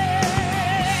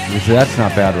 You see, that's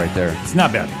not bad right there. It's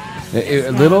not bad. A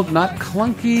little, not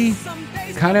clunky,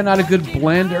 kind of not a good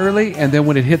blend early, and then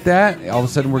when it hit that, all of a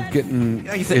sudden we're getting,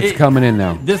 Like I said, it's coming in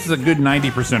now. This is a good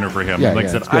 90%er for him. Yeah, like yeah,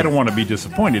 I said, it's good. I don't want to be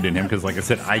disappointed in him because, like I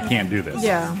said, I can't do this.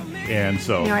 Yeah. And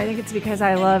so, I think it's because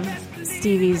I love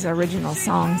Stevie's original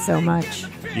song so much.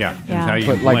 yeah. Yeah. How you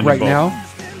But like blend right them both. now,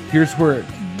 here's where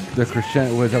the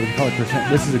crescendo, what is that what you call it? Crescendo?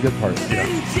 This is a good part. Yeah.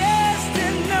 Just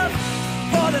enough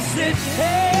for the city.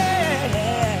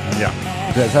 Yeah.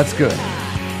 That's good.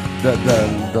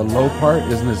 The low part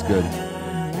isn't as good,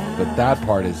 but that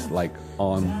part is like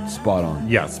spot on.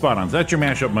 Yeah, spot on. So that's your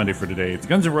Mashup Monday for today. It's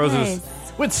Guns N' Roses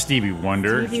Nice. with Stevie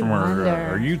Wonder. Stevie It's from our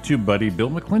Wonder. YouTube buddy,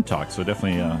 Bill McClintock. So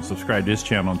definitely subscribe to his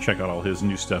channel and check out all his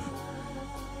new stuff.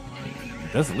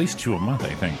 He does at least 2 a month,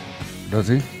 I think. Does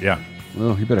he? Yeah.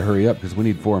 Well, he better hurry up because we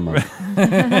need 4 a month.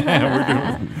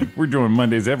 We're doing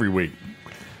Mondays every week.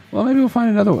 Well, maybe we'll find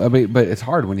another one. I mean, but it's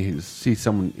hard when you see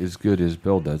someone as good as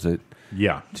Bill does it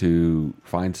Yeah. to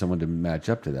find someone to match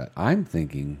up to that. I'm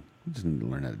thinking we just need to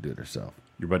learn how to do it ourselves.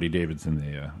 Your buddy David's in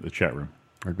the chat room.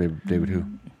 Or David who?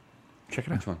 Check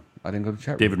it out. Which one? I didn't go to the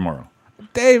chat room. David Morrow.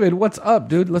 David, what's up,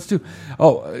 dude? Let's do.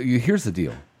 Oh, here's the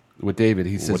deal with David.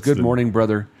 He says, What's "Good the- morning,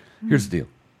 brother." Here's the deal.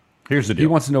 Here's the He deal.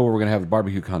 wants to know where we're going to have a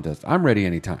barbecue contest. I'm ready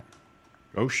anytime.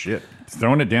 Oh, shit. He's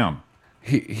throwing it down.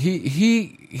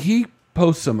 He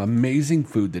posts some amazing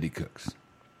food that he cooks,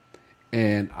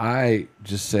 and I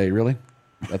just say, "Really?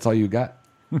 That's all you got?"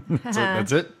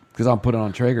 That's it? Because I'll put it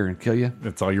on Traeger and kill you.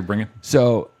 That's all you're bringing?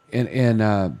 So,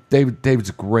 and David's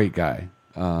a great guy,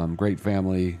 great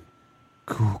family,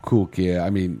 cool kid. I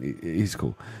mean, he's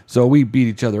cool. So we beat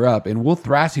each other up, and we'll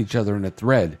thrash each other in a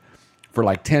thread for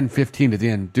like 10, 15 at the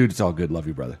end. Dude, it's all good. Love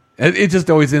you, brother. It just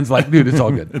always ends like, dude, it's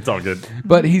all good. It's all good.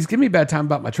 But he's giving me a bad time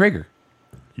about my Traeger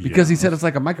because he said it's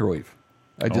like a microwave.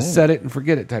 I just set it and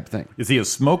forget it type thing. Is he a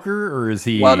smoker or is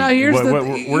he? Well, now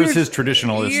where's his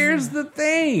traditional? Here's the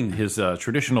thing. His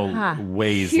traditional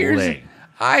ways lay.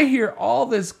 I hear all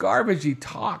this garbage. He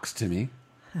talks to me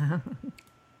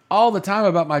all the time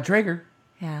about my Traeger.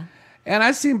 Yeah. And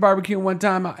I seen barbecue one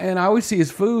time, and I always see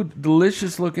his food,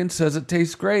 delicious looking, says it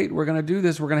tastes great. We're going to do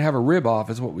this. We're going to have a rib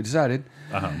off is what we decided.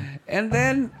 And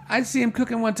then I see him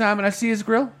cooking one time, and I see his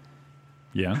grill.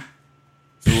 Yeah.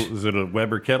 So is it a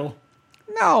Weber kettle?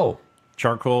 No.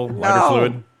 Charcoal, lighter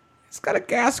fluid? It's got a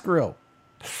gas grill.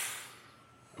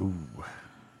 Ooh.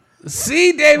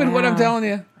 See, David, what I'm telling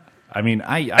you? I mean,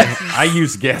 I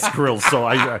use gas grills, so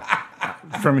I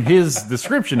from his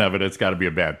description of it, it's got to be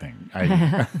a bad thing.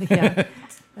 Yeah.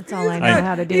 That's all I know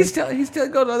how to do. He still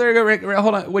goes, oh, there you go.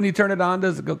 Hold on. When you turn it on,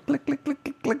 does it go click, click, click,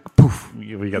 click, click, poof?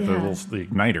 We got the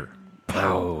igniter.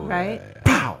 Pow. Right?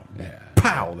 Pow. Yeah.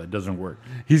 Pow. That doesn't work.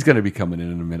 He's going to be coming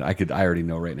in a minute. I already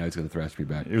know right now he's going to thrash me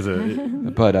back.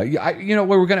 But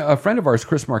a friend of ours,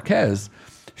 Chris Marquez,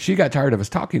 she got tired of us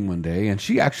talking one day, and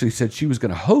she actually said she was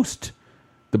going to host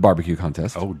the barbecue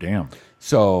contest. Oh, damn.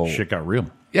 So shit got real.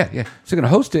 Yeah. So going to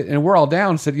host it, and we're all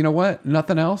down. Said, you know what?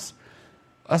 Nothing else.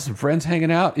 Us some friends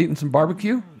hanging out, eating some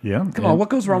barbecue. Yeah. Come on, what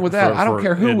goes wrong with that? I don't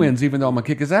care who wins, even though I'm going to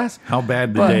kick his ass. How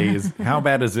bad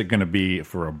is it going to be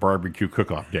for a barbecue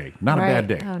cook-off day? Not a bad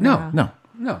day. Oh,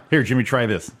 No. Here, Jimmy, try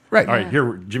this. Right. All right,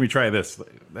 here, Jimmy, try this.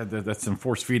 That's some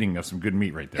force feeding of some good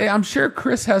meat right there. Hey, I'm sure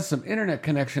Chris has some internet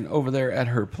connection over there at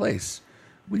her place.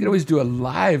 We could always do a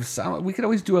live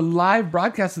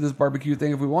broadcast of this barbecue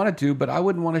thing if we wanted to, but I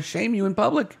wouldn't want to shame you in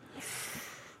public.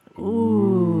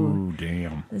 Ooh,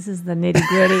 damn. This is the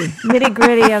nitty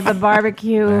gritty of the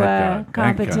barbecue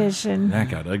competition. That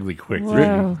got ugly quick.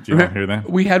 Whoa. Did you hear that?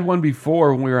 We had one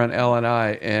before when we were on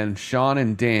LNI, and Sean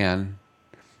and Dan,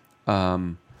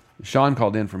 Sean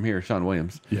called in from here, Sean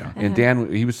Williams. Yeah. And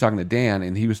Dan, he was talking to Dan,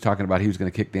 and he was talking about he was going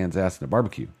to kick Dan's ass in the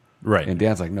barbecue. Right. And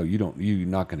Dan's like, no, you're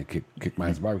not going to kick my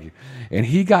ass in the barbecue. And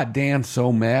he got Dan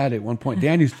so mad at one point.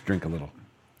 Dan used to drink a little.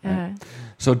 Right?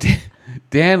 So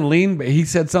Dan leaned, he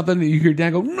said something, and you hear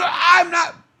Dan go, no, I'm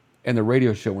not. And the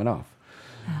radio show went off.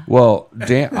 Well,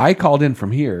 Dan, I called in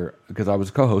from here because I was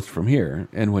a co-host from here.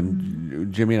 And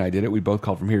when Jimmy and I did it, we both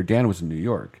called from here. Dan was in New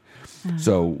York.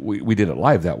 So we did it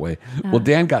live that way. Well,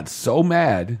 Dan got so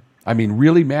mad, I mean,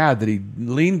 really mad, that he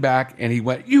leaned back and he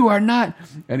went, you are not.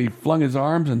 And he flung his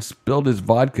arms and spilled his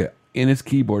vodka in his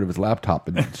keyboard of his laptop.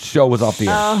 And the show was off the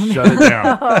air. Shut it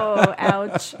down. Oh,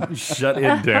 ouch. Shut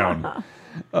it down.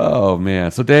 Oh, man.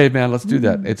 So, Dave, man, let's do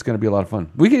that. It's going to be a lot of fun.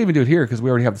 We can even do it here because we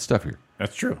already have the stuff here.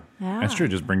 That's true. Yeah. That's true.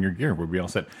 Just bring your gear. We'll be all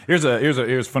set. Here's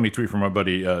a funny tweet from my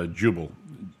buddy Jubal.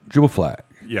 Jubal Flag.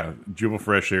 Yeah, Jubal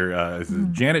Fresh here.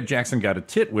 Janet Jackson got a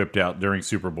tit whipped out during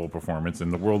Super Bowl performance,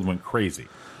 and the world went crazy.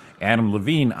 Adam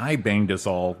Levine banged us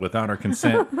all without our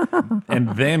consent,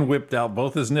 and then whipped out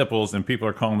both his nipples, and people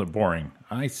are calling it boring.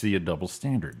 I see a double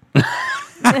standard.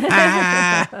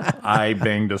 I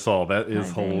banged us all. That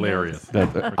is hilarious.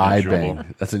 I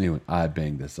banged. That's a new one. I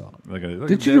banged us all. Look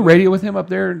Did you do radio with him up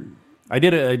there? I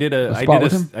did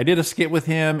him? I did a skit with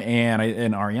him,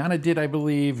 and Ariana did, I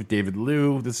believe. David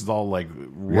Liu. This is all like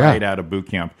right out of boot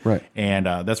camp, right? And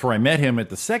that's where I met him at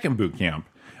the second boot camp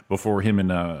before him and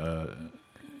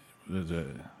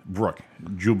Brooke,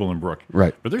 Jubal and Brooke,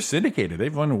 right? But they're syndicated.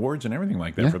 They've won awards and everything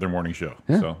like that for their morning show.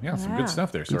 Yeah. So some good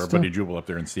stuff there. So our buddy Jubal up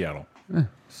there in Seattle,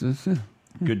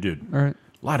 good dude. All right,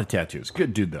 a lot of tattoos.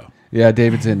 Good dude though. Yeah,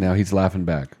 David's in now. He's laughing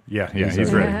back. Yeah,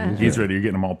 he's ready. He's ready. You're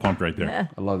getting them all pumped right there.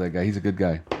 I love that guy. He's a good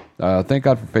guy. Thank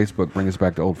God for Facebook. Bring us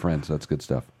back to old friends. That's good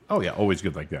stuff. Oh yeah, always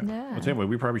good like that. Yeah. I'll tell you what,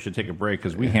 we probably should take a break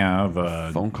because we have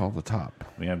phone call at the top.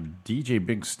 We have DJ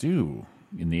Big Stu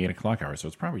in the 8 o'clock hour, so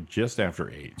it's probably just after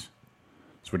 8.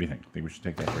 So what do you think? Think we should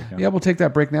take that break now? Yeah, we'll take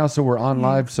that break now so we're on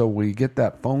live, so we get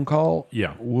that phone call.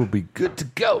 Yeah. We'll be good to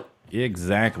go.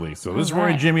 Exactly. So this is Roy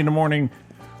and Jimmy in the morning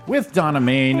with Donna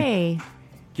Main. Hey.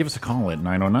 Give us a call at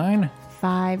 909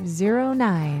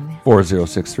 509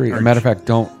 4063. As a matter of fact,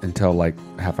 don't until like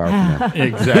half hour from now.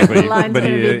 Exactly. The line's but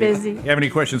gonna be busy. If you have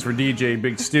any questions for DJ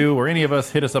Big Stu or any of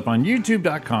us, hit us up on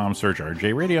youtube.com, search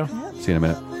RJ Radio. See you in a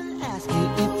minute. Ask you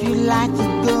if you like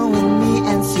to go with me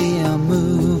and see a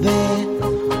movie.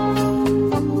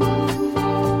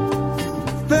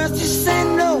 First you say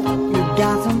no, you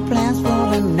got some plans for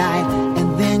the night,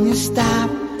 and then you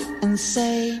stop and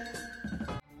say,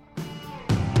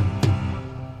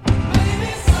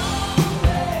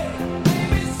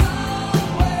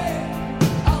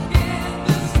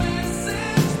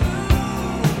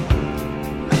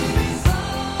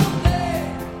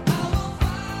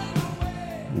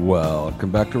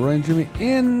 Welcome back to Roy and Jimmy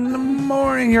in the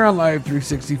morning here on Live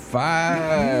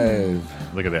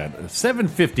 365. Look at that.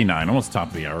 7:59, almost top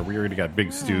of the hour. We already got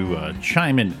Big Stu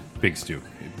chiming. Big Stu.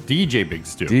 DJ Big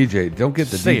Stu. DJ, don't get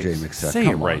the Say DJ it. mixed up. Say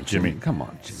Come it on, right, Jimmy. Come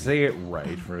on, Jimmy. Say it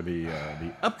right for the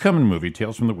upcoming movie,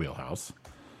 Tales from the Wheelhouse.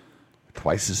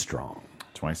 Twice as strong.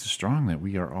 Twice as strong that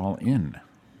we are all in.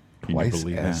 Can you Twice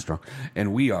believe as that? strong.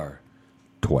 And we are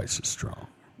twice as strong.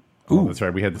 Oh, that's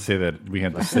right. We had to say that. We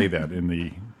had to say that in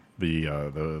the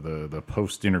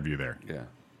post interview there. Yeah.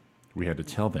 We had to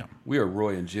tell them. We are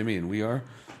Roy and Jimmy, and we are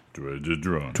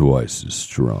Twice as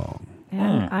strong.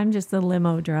 Yeah, I'm just a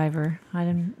limo driver. I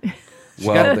didn't.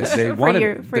 Well, they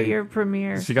wanted for your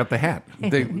premiere. She got the hat.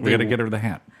 They We got to get her the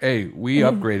hat. Hey, we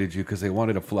upgraded you because they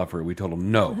wanted a fluffer. We told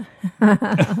them no.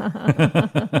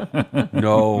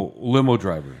 No limo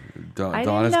driver. I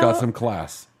Donna's didn't got know- some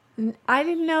class. I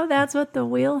didn't know that's what the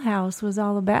wheelhouse was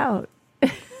all about.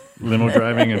 Limo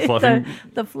driving and fluffing.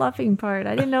 the fluffing part.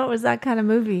 I didn't know it was that kind of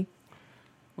movie.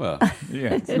 Well,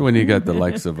 Yeah. when you got the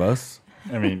likes of us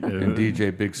I mean, and DJ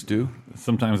Big Stu.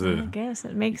 sometimes I guess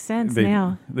it makes sense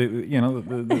now.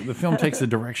 the film takes the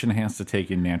direction it has to take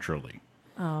in naturally.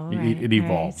 Oh, It- right, it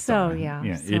evolves, right. So Donna. yeah,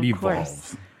 Yeah, so it of course.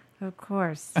 evolves. Of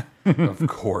course. Of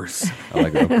course. I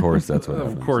like it. Of course, that's what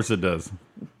happens. Of course it does.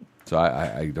 So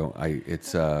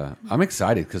I'm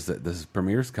excited because this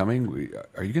premiere's coming.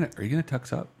 Are you gonna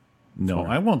tux up? No,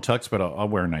 I won't tux, but I'll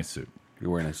wear a nice suit.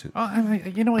 You're wearing a suit.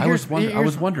 You know, I was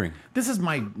wondering. This is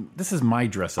my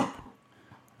dress up.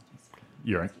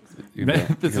 You're right. You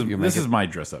This make is it- my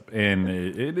dress up, and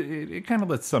it kind of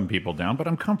lets some people down, but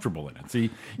I'm comfortable in it. See,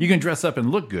 you can dress up and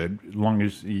look good as long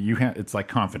as you have. It's like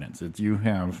confidence. You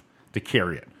have to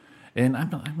carry it, and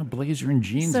I'm a blazer and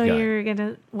jeans So guy. you're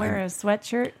gonna wear a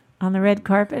sweatshirt on the red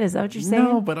carpet? Is that what you're saying?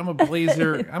 No, but I'm a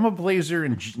blazer. I'm a blazer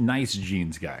and nice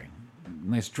jeans guy.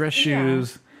 Nice dress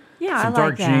shoes. Yeah, some I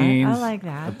dark like that. jeans. I like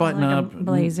that. A button I like a up,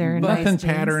 blazer, nothing nice jeans.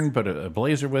 patterned, but a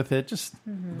blazer with it. Just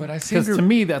But I see because to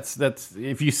me, that's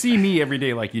if you see me every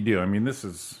day like you do. I mean, this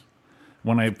is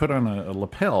when I put on a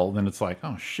lapel. Then it's like,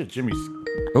 oh shit, Jimmy's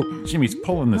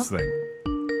pulling this thing.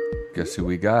 Guess who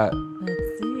we got?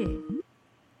 Let's see.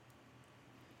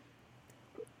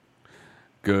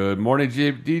 Good morning,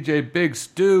 DJ Big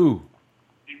Stu.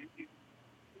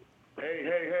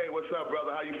 Hey, what's up,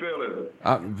 brother? How you feeling?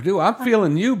 Dude, I'm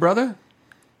feeling you, brother.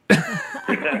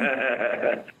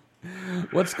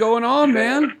 What's going on,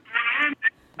 man?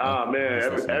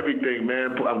 Man, everything,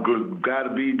 man. I'm good. Glad to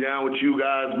be down with you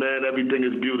guys, man. Everything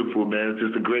is beautiful, man. It's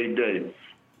just a great day.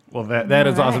 Well, that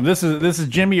is awesome. This is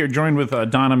Jimmy. You're joined with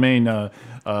Donna Main,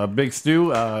 Big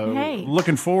Stu. Hey.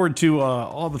 Looking forward to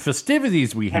all the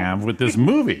festivities we have with this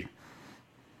movie.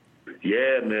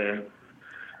 Yeah, man.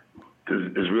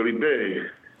 It's really big.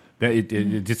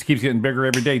 It just keeps getting bigger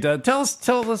every day. Tell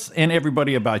us and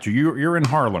everybody about you. You're in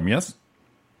Harlem, yes?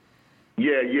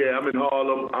 Yeah. I'm in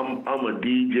Harlem. I'm a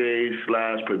DJ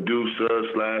 / producer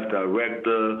 /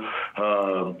 director.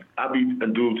 I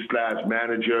do /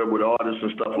 manager with artists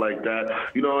and stuff like that.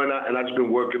 You know, and I just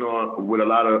been working on with a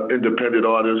lot of independent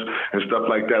artists and stuff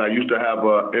like that. I used to have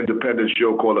an independent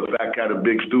show called the Fat Cat and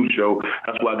Big Stu Show.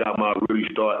 That's where I got my really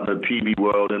start in the TV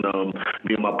world. And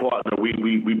me and my partner,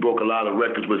 we broke a lot of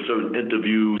records with certain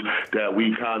interviews that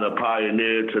we kind of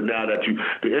pioneered to now that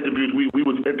the interviews we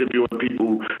was interviewing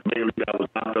people mainly that was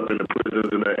locked up in the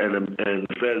prisons and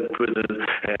Fed prisons,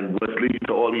 and what leads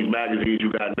to all these magazines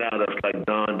you got now that's like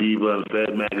Don Diva and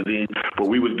Fed magazine, but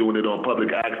we was doing it on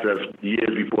public access years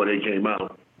before they came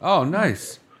out. Oh,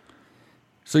 nice.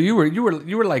 So you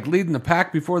were like leading the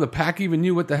pack before the pack even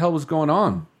knew what the hell was going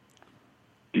on.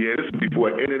 Yeah, this is before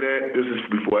internet. This is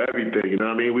before everything. You know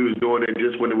what I mean? We was doing it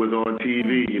just when it was on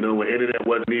TV. You know, when internet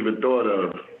wasn't even thought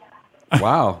of.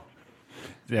 Wow.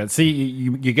 Yeah. See,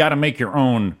 you got to make your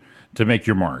own to make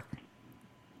your mark.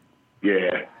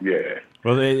 Yeah.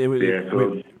 Well,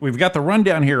 we've got the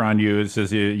rundown here on you. It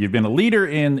says you've been a leader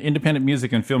in independent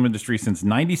music and film industry since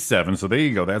 '97. So there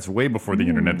you go. That's way before the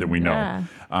internet that we know. Yeah.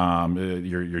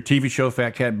 Your TV show,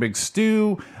 Fat Cat Big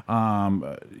Stu,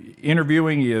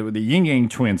 interviewing the Ying Yang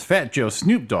Twins, Fat Joe,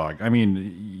 Snoop Dogg. I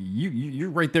mean, you're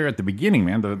right there at the beginning,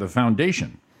 man. The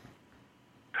foundation.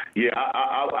 Yeah,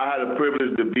 I had a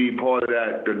privilege to be part of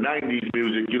that, the 90s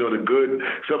music, you know, the good,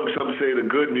 some say the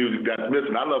good music that's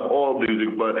missing. I love all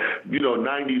music, but, you know,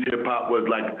 90s hip-hop was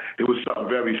like, it was something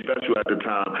very special at the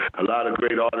time. A lot of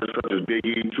great artists such as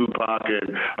Biggie, Tupac,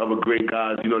 and other great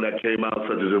guys, you know, that came out,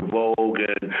 such as Vogue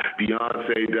and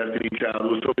Beyonce, Destiny Child.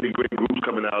 There was so many great groups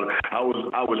coming out. I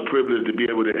was privileged to be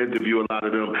able to interview a lot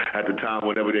of them at the time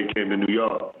whenever they came to New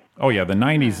York. Oh, yeah, the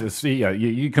 90s. See,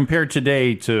 you compare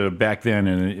today to back then,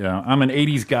 and I'm an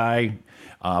 80s guy.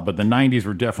 But the 90s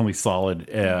were definitely solid,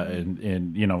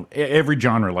 and you know, every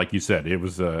genre, like you said, it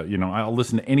was. You know, I'll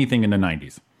listen to anything in the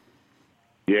 90s.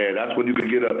 Yeah, that's when you could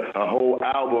get a whole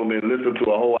album and listen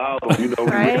to a whole album. You know,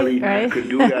 Right, we really right. could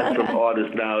do that from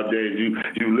artists nowadays.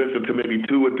 You listen to maybe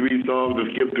 2 or 3 songs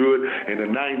and skip through it. In the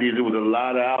 90s, it was a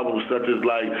lot of albums, such as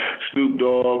like Snoop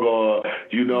Dogg or,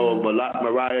 you know,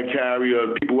 Mariah Carey,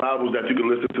 or people albums that you can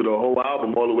listen to the whole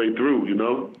album all the way through, you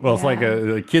know? Well, it's like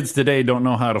the kids today don't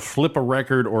know how to flip a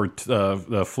record or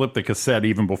flip the cassette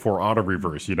even before auto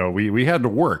reverse. You know, we had to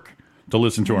work to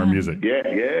listen to our music. Yeah.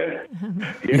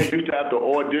 You used to have to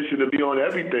audition to be on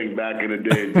everything back in the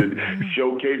day. The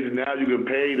showcases, now you can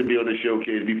pay to be on the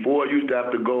showcase. Before, you used to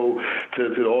have to go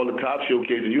to all the top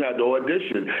showcases. You had to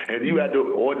audition. And you had to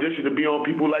audition to be on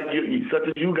people like you, such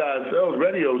as you guys,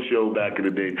 radio show back in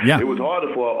the day. Yeah. It was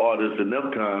harder for our artists in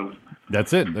them times.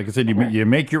 That's it. Like I said, you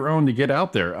make your own to get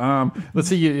out there. Let's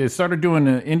see, you started doing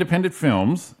independent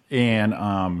films, and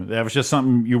that was just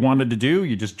something you wanted to do?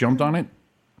 You just jumped on it?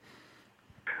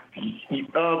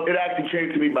 It actually came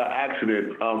to me by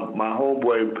accident. My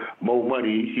homeboy Mo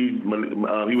Money, he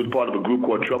was part of a group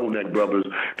called Troubleneck Brothers.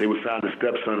 They were signed to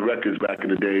Stepson Records back in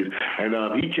the days, and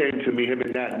he came to me. Him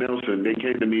and Nat Nelson, they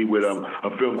came to me with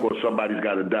a film called Somebody's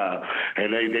Gotta Die,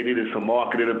 and they needed some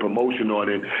marketing and promotion on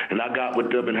it. And I got with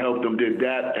them and helped them, did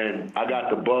that, and I got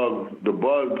the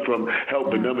bug from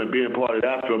helping them and being part of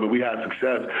that film, and we had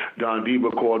success. Don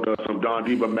Diva called us. Don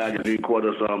Diva magazine called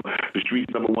us the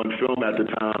Street's #1 film at the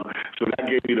time. So that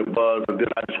gave me the buzz, and then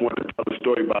I just wanted to tell a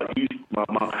story about the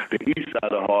east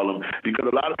side of Harlem, because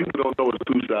a lot of people don't know it's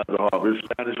 2 sides of Harlem. It's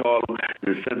Spanish Harlem and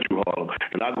it's Central Harlem.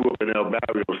 And I grew up in El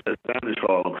Barrio, Spanish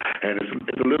Harlem, and it's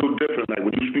a little different. Like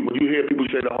when you hear people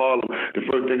say the Harlem, the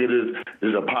first thing it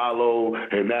is Apollo,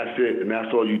 and that's it, and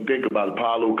that's all you think about,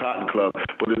 Apollo Cotton Club.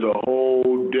 But there's a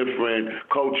whole different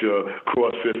culture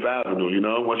across Fifth Avenue. You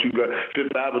know, once you got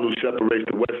Fifth Avenue separates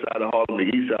the west side of Harlem, the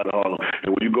east side of Harlem,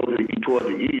 and when you go toward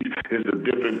the east, it's a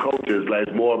different culture. It's like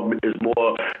it's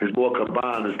more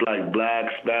combined. It's like black,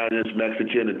 Spanish,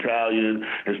 Mexican, Italian,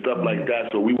 and stuff like that.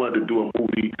 So we wanted to do a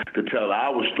movie to tell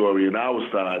our story and our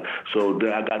side. So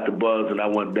then I got the buzz, and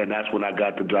then that's when I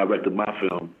got to direct my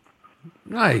film.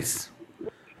 Nice.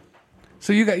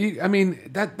 So I mean,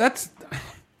 that's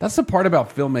the part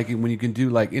about filmmaking, when you can do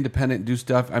like independent, do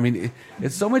stuff. I mean,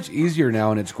 it's so much easier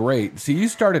now, and it's great. See, you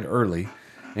started early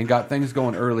and got things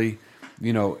going early,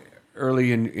 you know,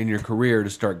 early in your career to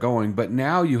start going, but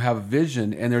now you have a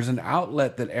vision, and there's an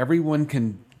outlet that everyone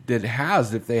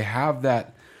has if they have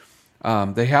that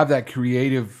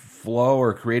creative flow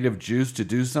or creative juice to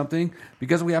do something.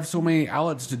 Because we have so many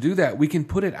outlets to do that, we can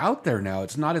put it out there now.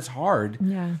 It's not as hard.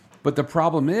 Yeah. But the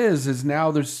problem is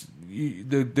now there's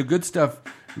the good stuff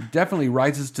definitely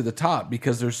rises to the top,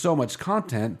 because there's so much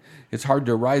content. It's hard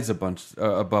to rise a bunch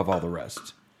above all the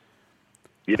rest.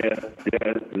 Yeah,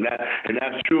 and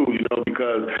that's true, you know,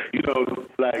 because, you know,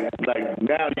 like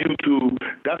now YouTube,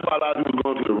 that's why a lot of people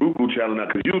go to the Roku channel now,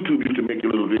 because YouTube used to make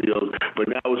your little videos, but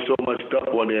now there's so much stuff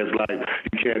on there, it's like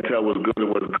you can't tell what's good and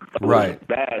what's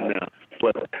bad now.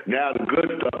 But now the good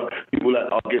stuff, people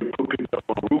are getting picked up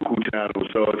on Roku channel,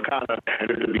 so it's kind of,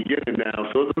 and it's the beginning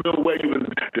now, so it's a little way you can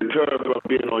deter from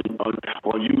being on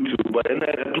YouTube, but and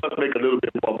plus make a little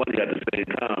bit more money at the same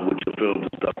time with your films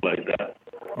and stuff like that.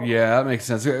 Yeah, that makes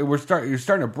sense. You're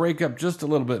starting to break up just a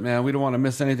little bit, man. We don't want to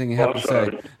miss anything you have to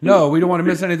say. No, we don't want to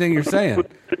miss anything you're saying.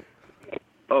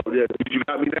 Oh yeah, you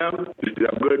got me now? I'm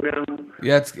good now?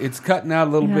 Yeah, it's cutting out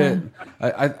a little bit.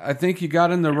 I think you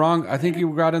got in the wrong. I think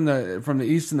you got from the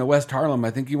east and the west Harlem.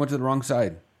 I think you went to the wrong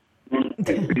side.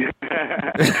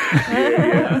 Yeah.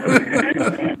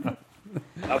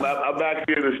 I'm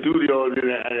actually in the studio,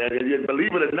 and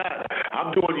believe it or not,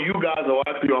 I'm doing you guys are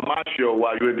actually on my show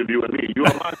while you're interviewing me. You're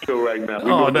on my show right now.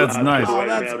 Oh, that's nice.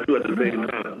 Now too, at the same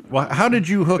time. Well, how did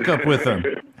you hook up with them?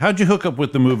 How'd you hook up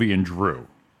with the movie and Drew?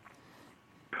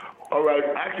 All right,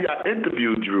 actually, I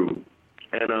interviewed Drew.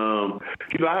 And,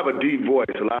 you know, I have a deep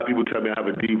voice. A lot of people tell me I have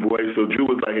a deep voice. So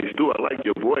Drew was like, hey, Stu, I like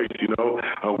your voice, you know.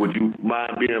 Would you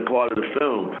mind being part of the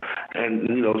film? And,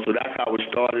 you know, so that's how it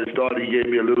started. He gave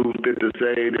me a little bit to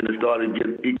say. Then it started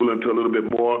getting equal into a little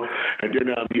bit more. And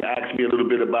then he asked me a little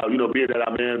bit about, you know, being that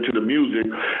I'm into the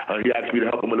music. He asked me to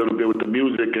help him a little bit with the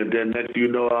music. And then next thing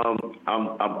you know, I'm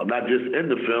not just in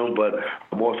the film, but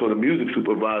I'm also the music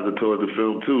supervisor towards the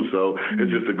film, too. So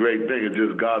it's just a great thing. It's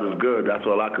just God is good. That's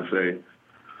all I could say.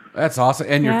 That's awesome.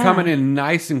 And you're coming in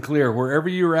nice and clear. Wherever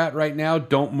you're at right now,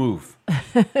 don't move.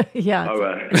 Yeah. All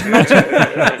right.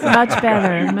 It's much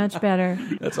better. Much better.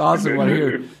 That's awesome. What I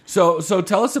hear. So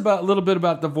tell us a little bit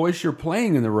about the voice you're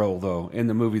playing in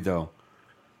the movie, though.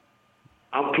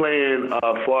 I'm playing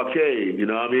Farcade, you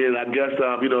know what I mean? I guess,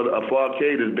 you know, a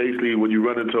Farcade is basically when you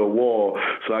run into a wall.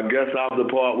 So I guess I'm the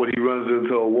part when he runs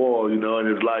into a wall, you know, in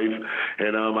his life.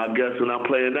 And I guess when I'm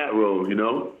playing that role, you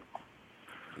know?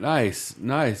 Nice,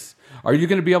 nice. Are you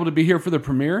going to be able to be here for the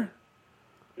premiere?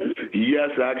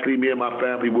 Yes, actually, me and my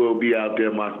family will be out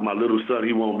there. My little son,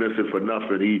 he won't miss it for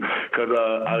nothing.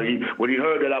 When he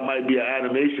heard that I might be an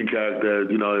animation character,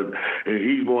 you know,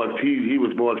 he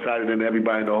was more excited than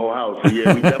everybody in the whole house. So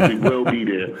yeah, we definitely will be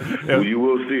there. You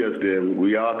will see us there.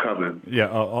 We are coming. Yeah,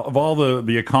 of all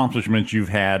the accomplishments you've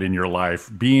had in your life,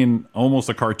 being almost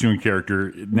a cartoon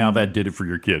character, now that did it for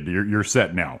your kid. You're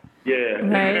set now. Yeah.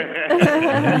 Right.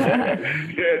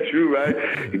 Yeah, true, right?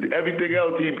 Everything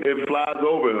else, it flies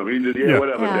over him. He just,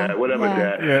 whatever, Dad, whatever,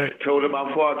 Dad. Yeah. Told him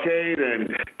I'm Farcade,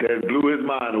 and that blew his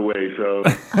mind away, so.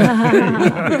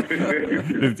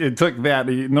 it took that.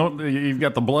 You've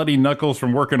got the bloody knuckles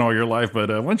from working all your life,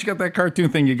 but once you got that cartoon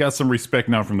thing, you got some respect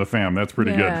now from the fam. That's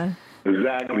pretty good.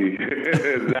 Exactly.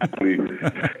 Exactly.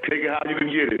 Take it how you can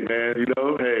get it, man. You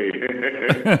know, hey.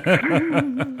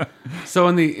 So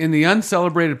in the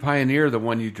Uncelebrated Pioneer, the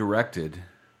one you directed,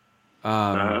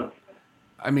 I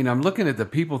mean, I'm looking at the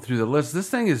people through the list. This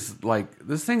thing is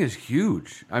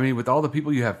huge. I mean, with all the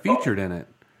people you have featured in it.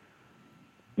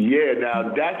 Yeah,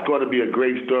 now that's going to be a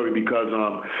great story because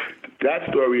that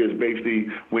story is basically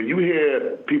when you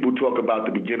hear people talk about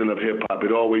the beginning of hip hop,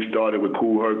 it always started with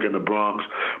Kool Herc in the Bronx.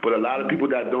 But a lot of people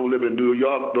that don't live in New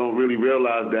York don't really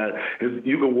realize that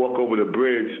you can walk over the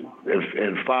bridge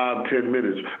in 5-10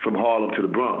 minutes from Harlem to the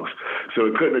Bronx. So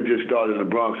it couldn't have just started in the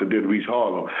Bronx and didn't reach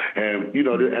Harlem. And you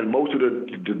know, and most of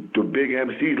the big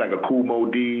MCs like a Kool Mo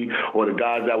D or the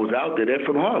guys that was out there, they're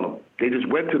from Harlem. They just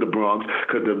went to the Bronx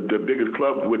because the biggest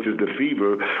club, which is the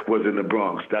Fever, was in the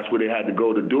Bronx. That's where they had to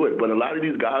go to do it. But a lot of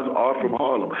these guys are from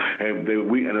Harlem, and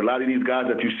a lot of these guys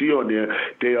that you see on there,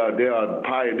 they are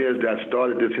pioneers that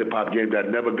started this hip hop game that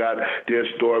never got their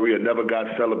story or never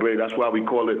got celebrated. That's why we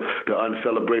call it the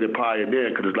Uncelebrated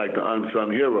Pioneer, because it's like the unsung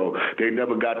hero. They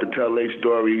never got to tell their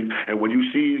story. And when you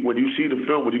see the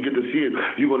film, when you get to see it,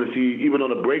 you're going to see even on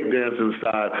the breakdancing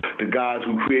side, the guys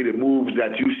who created moves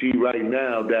that you see right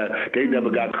now that they never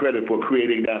got credit for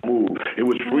creating that move. It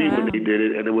was free when they did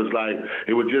it, and it was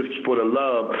just for the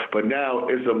love. But now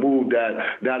it's a move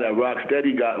that now that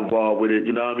Rocksteady got involved with it,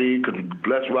 you know what I mean? Because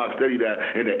bless Rocksteady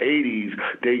that in the 80s,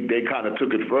 they kind of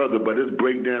took it further. But it's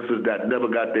breakdancers that never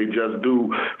got their just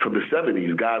due from the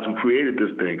 70s, guys who created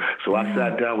this thing. So I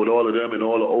sat down with all of them and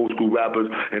all the old school rappers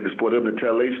and just for them to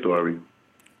tell their story.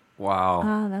 Wow.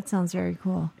 Oh, that sounds very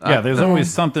cool. Yeah, there's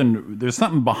always something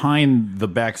behind the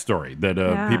backstory that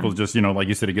people just, you know, like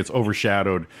you said, it gets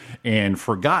overshadowed and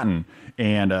forgotten.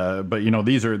 And but, you know,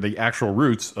 these are the actual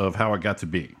roots of how it got to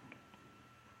be.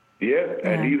 Yeah,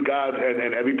 and these guys,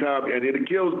 and every time, and it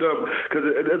kills them, because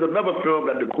there's another film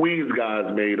that the Queens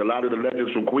guys made, a lot of the legends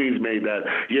from Queens made that,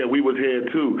 we was here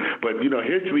too, but, you know,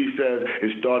 history says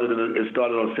it started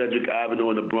on Cedric Avenue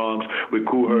in the Bronx with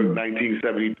Kool Herc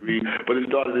 1973, but it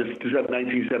started in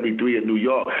 1973 in New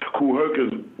York. Kool Herc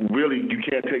is really, you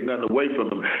can't take nothing away from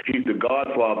him. He's the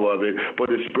godfather of it, but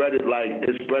it spread it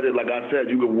like I said,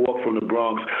 you can walk from the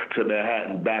Bronx to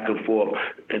Manhattan back and forth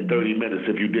in 30 minutes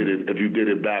if you did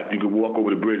it back. You can walk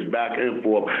over the bridge back and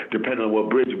forth, depending on what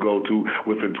bridge you go to,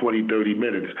 within 20, 30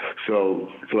 minutes. So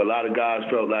a lot of guys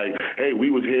felt like, hey,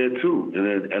 we was here too.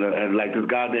 And like this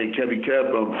guy named Kevin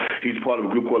Kev, he's part of a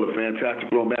group called the Fantastic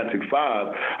Romantic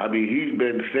Five. I mean, he's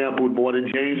been sampled more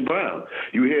than James Brown.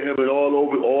 You hear him in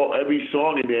every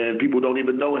song in there, and people don't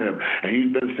even know him. And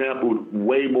he's been sampled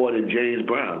way more than James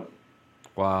Brown.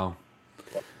 Wow.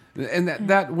 And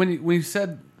that when you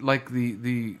said like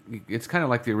the it's kind of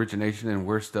like the origination and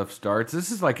where stuff starts.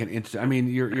 This is like an I mean,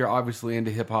 you're obviously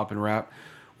into hip hop and rap.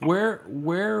 Where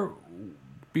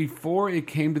before it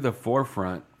came to the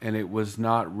forefront and it was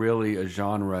not really a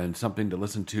genre and something to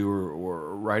listen to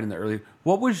or right in the early.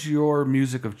 What was your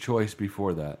music of choice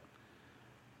before that?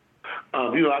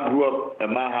 You know, I grew up at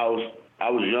my house. I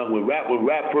was young. When rap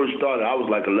first started, I was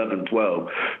like 11, 12.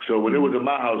 So when it was in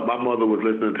my house, my mother was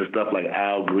listening to stuff like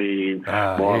Al Green,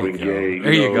 Marvin Gaye. There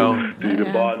you go.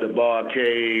 The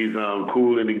Bar-Kays,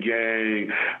 Kool and the Gang.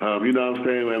 You know what I'm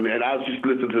saying? And I was just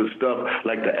listening to stuff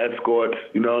like the Escorts.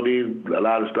 You know what I mean? A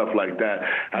lot of stuff like that.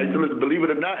 I used to listen, believe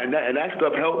it or not, and that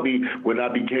stuff helped me when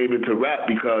I became into rap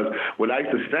because when I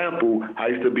used to sample,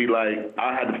 I used to be like,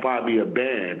 I had to find me a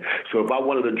band. So if I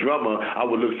wanted a drummer, I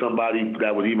would look somebody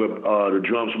that was either or the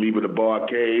drums from either the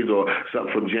Bar-Kays or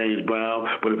something from James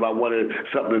Brown. But if I wanted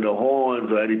something in the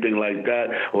horns or anything like that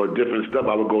or different stuff,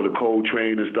 I would go to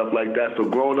Coltrane and stuff like that. So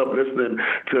growing up listening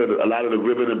to a lot of the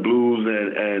rhythm and blues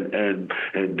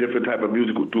and different type of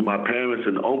music through my parents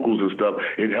and uncles and stuff,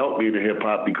 it helped me in the hip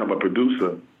hop become a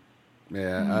producer.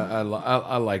 Yeah,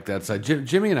 I like that side.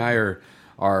 Jimmy and I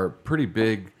are pretty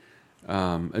big.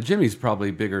 Jimmy's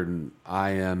probably bigger than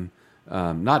I am.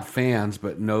 Not fans,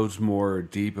 but knows more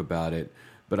deep about it.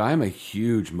 But I'm a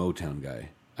huge Motown guy.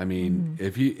 I mean,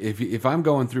 if I'm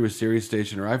going through a Sirius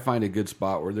station or I find a good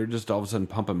spot where they're just all of a sudden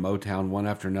pumping Motown one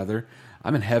after another,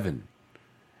 I'm in heaven.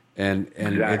 And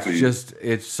Exactly.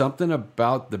 it's something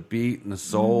about the beat and the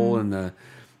soul and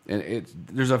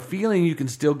there's a feeling you can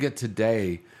still get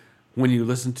today when you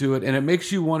listen to it, and it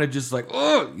makes you want to just like,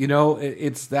 oh,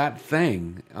 it's that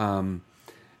thing. And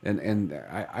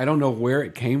I don't know where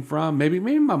it came from. Maybe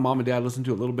my mom and dad listened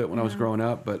to it a little bit when I was growing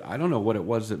up, but I don't know what it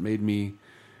was that made me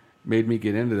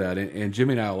get into that. And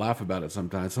Jimmy and I will laugh about it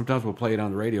sometimes. Sometimes we'll play it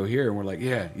on the radio here, and we're like,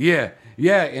 yeah.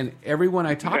 And everyone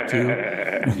I talk to,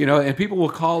 and people will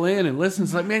call in and listen.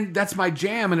 It's like, man, that's my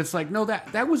jam. And it's like, no,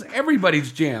 that was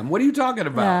everybody's jam. What are you talking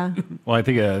about? Yeah. Well, I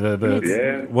think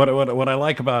what I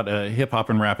like about hip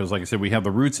hop and rap is, like I said, we have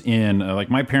the roots in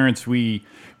like my parents. We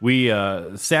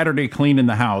Saturday cleaning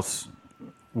the house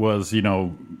was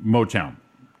Motown.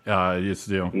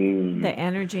 The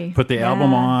energy. Put the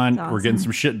album on. Awesome. We're getting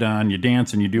some shit done. You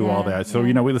dance and you do all that. So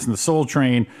we listen to Soul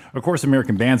Train, of course,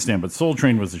 American Bandstand, but Soul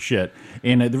Train was the shit.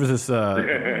 And there was this.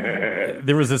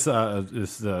 I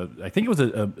think it was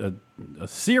a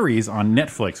series on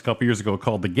Netflix a couple years ago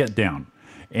called The Get Down.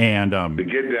 And The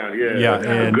Get Down,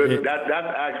 that's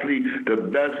actually the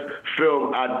best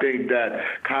film, I think, that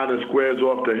kind of squares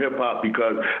off to hip hop,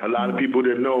 because a lot of people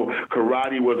didn't know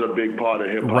karate was a big part of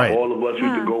hip hop. Right. All of us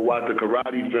used to go watch the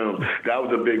karate films. That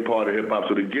was a big part of hip hop.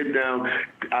 So The Get Down,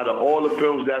 out of all the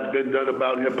films that's been done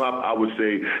about hip hop, I would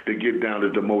say The Get Down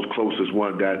is the most closest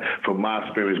one that, from my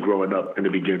experience growing up in the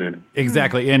beginning.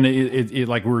 Exactly, and it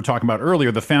like we were talking about earlier,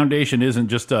 the foundation isn't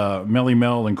just Melly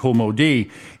Mel and Cool Mo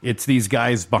D. It's these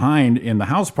guys behind in the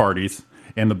house parties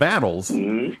and the battles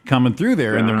coming through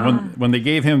there. And then when they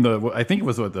gave him I think it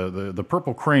was the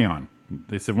purple crayon,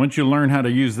 they said, once you learn how to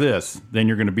use this, then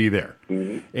you're going to be there.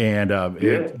 And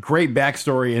great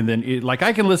backstory. And then like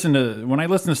I can when I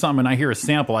listen to something and I hear a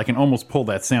sample, I can almost pull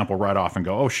that sample right off and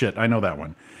go, oh shit, I know that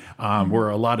one. Where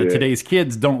a lot of today's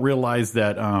kids don't realize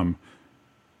that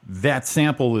that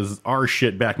sample is our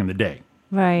shit back in the day.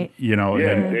 Right. They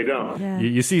don't. Yeah.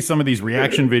 You see some of these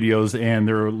reaction videos and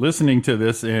they're listening to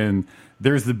this and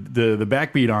there's the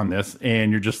backbeat on this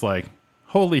and you're just like,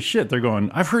 holy shit. They're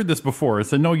going, I've heard this before. I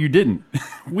said, no, you didn't.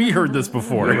 We heard this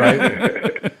before.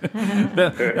 Right?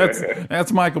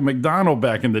 that's Michael McDonald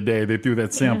back in the day. They threw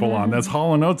that sample on. That's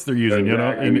Hall & Oates they're using,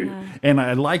 And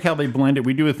I like how they blend it.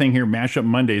 We do a thing here, Mashup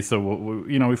Monday. So,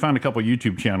 we found a couple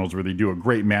YouTube channels where they do a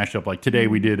great mashup. Like today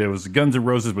it was Guns N'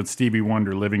 Roses with Stevie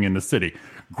Wonder, Living in the City.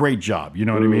 Great job. You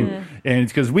know what I mean? And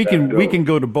it's because we can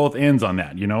go to both ends on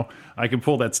that. I can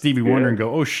pull that Stevie Wonder and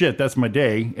go, oh shit, that's my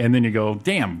day. And then you go,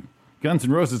 damn, Guns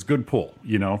N' Roses, good pull.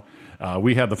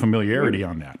 We have the familiarity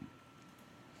on that.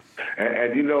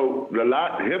 And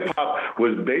hip hop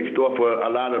was based off of a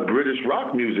lot of British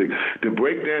rock music. The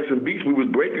breakdancing beats we was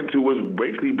breaking to was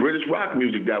basically British rock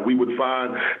music that we would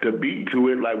find the beat to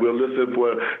it. Like we'll listen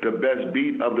for the best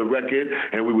beat of the record,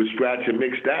 and we would scratch and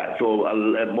mix that. So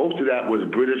and most of that was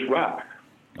British rock.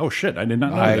 Oh shit! I did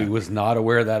not know I that. was not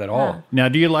aware of that at all. Now,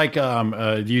 do you like?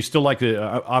 Do you still like the?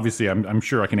 Obviously, I'm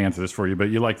sure I can answer this for you, but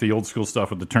you like the old school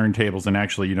stuff with the turntables and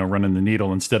actually, running the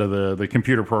needle instead of the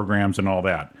computer programs and all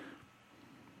that.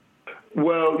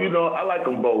 Well, I like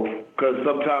them both because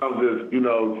sometimes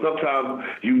sometimes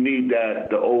you need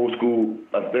the old school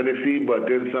affinity, but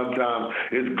then sometimes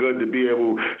it's good to be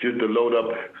able just to load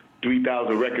up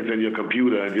 3,000 records in your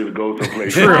computer and just go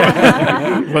someplace. True.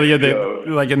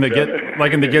 Well, like in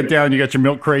the Get Down, you got your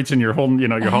milk crates and you're holding,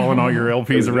 you're hauling all your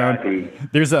LPs around.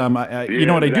 There's what I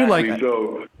do like.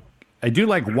 I do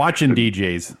like watching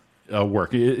DJs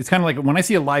work. It's kind of like when I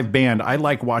see a live band, I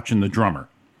like watching the drummer.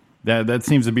 That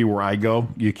seems to be where I go.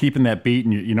 You're keeping that beat,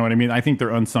 and you know what I mean? I think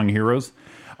they're unsung heroes.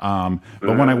 But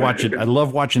when I watch it, I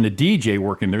love watching the DJ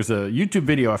working. There's a YouTube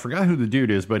video. I forgot who the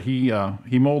dude is, but he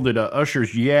molded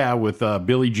Usher's "Yeah" with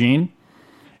Billie Jean.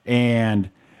 And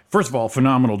first of all,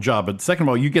 phenomenal job. But second of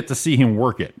all, you get to see him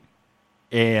work it.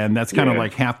 And that's kind of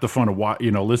like half the fun of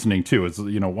listening to is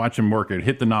watch him work it,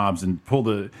 hit the knobs and pull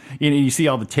the you see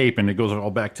all the tape and it goes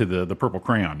all back to the purple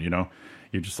crayon.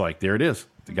 You're just like, there it is.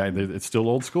 The guy, it's still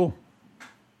old school.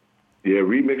 Yeah,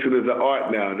 remixing is an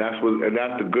art now, and that's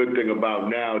the good thing about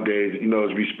nowadays. You know,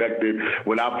 it's respected.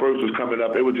 When I first was coming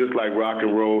up, it was just like rock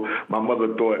and roll. My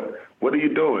mother thought, "What are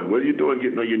you doing? What are you doing,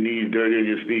 getting on your knees, dirty in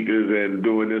your sneakers, and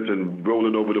doing this and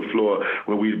rolling over the floor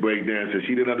when we was break dancing?"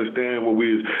 She didn't understand when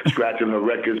we was scratching her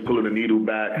records, pulling the needle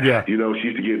back. Yeah. You know, she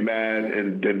used to get mad,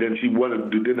 and then she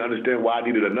didn't understand why I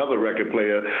needed another record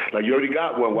player. Like, you already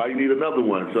got one. Why you need another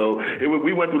one? So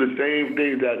we went through the same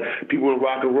things that people in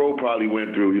rock and roll probably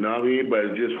went through. You know what I mean? But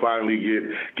it's just finally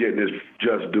getting this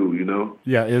just due, you know?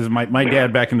 Yeah, is my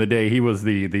dad back in the day, he was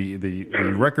the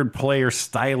record player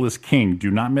stylist king.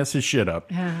 Do not mess his shit up.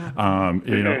 You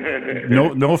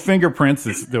know, no fingerprints.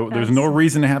 There's no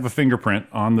reason to have a fingerprint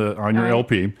on your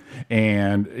LP.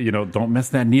 And, you know, don't mess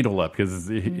that needle up because,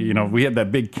 you know, we had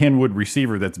that big Kenwood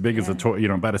receiver that's big as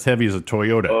about as heavy as a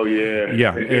Toyota. Oh, yeah.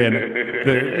 Yeah,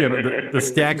 and the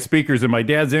stacked speakers in my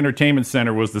dad's entertainment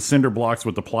center was the cinder blocks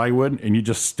with the plywood, and you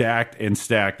just stacked and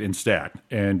stacked and stacked,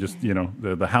 and just, you know,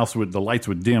 the lights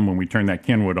would dim when we turned that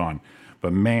Kenwood on.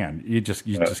 But man, you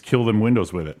just kill them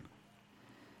windows with it.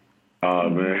 Oh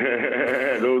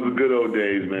man, those are good old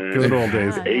days, man. Good old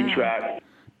days. 8-track.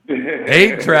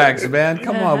 8-tracks, man.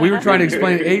 Come on. We were trying to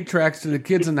explain 8-tracks to the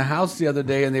kids in the house the other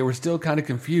day, and they were still kind of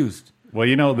confused. Well,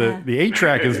 you know, the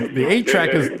 8-track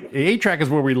is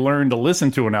where we learned to listen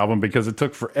to an album because it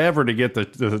took forever to get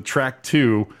the track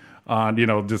 2 on, you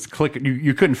know, just click.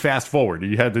 You couldn't fast forward.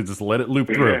 You had to just let it loop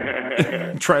through.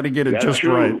 Try to get it just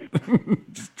right.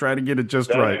 Just try to get it just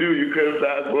right. That's true. You couldn't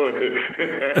fast forward.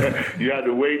 You had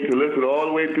to wait to listen all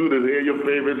the way through to hear your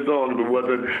favorite song if it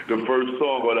wasn't the first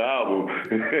song on the album.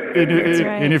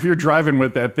 And if you're driving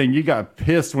with that thing, you got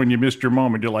pissed when you missed your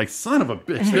moment. You're like, son of a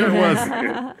bitch, there it was.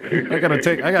 I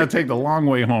gotta take the long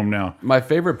way home now. My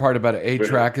favorite part about an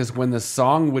 8-track is when the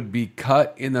song would be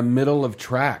cut in the middle of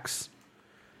tracks.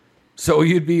 So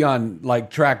you'd be on like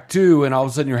track 2, and all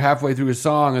of a sudden you're halfway through a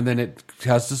song, and then it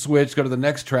has to switch, go to the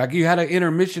next track. You had an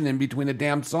intermission in between a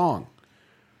damn song.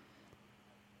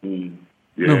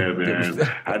 Yeah, man.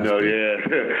 I know, yeah.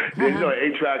 You know,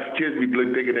 8-tracks, kids be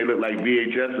thinking they look like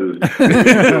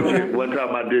VHSs. One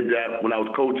time I did that when I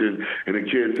was coaching, and the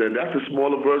kid said, "That's a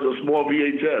smaller version, a small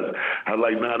VHS." I was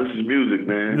like, "Nah, this is music,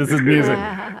 man. This is music."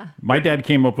 My dad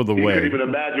came up with a way. You couldn't even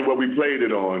imagine what we played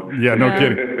it on. Yeah, no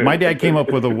kidding. My dad came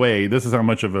up with a way. This is how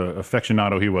much of a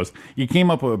aficionado he was. He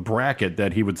came up with a bracket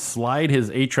that he would slide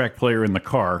his 8-track player in the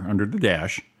car under the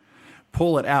dash,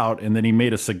 pull it out, and then he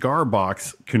made a cigar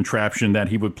box contraption that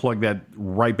he would plug that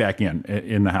right back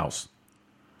in the house.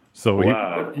 So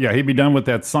he'd be done with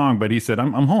that song, but he said,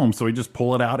 I'm home. So he just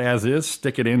pull it out as is,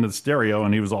 stick it into the stereo,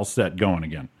 and he was all set going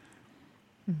again.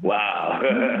 Wow.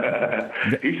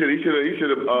 he should have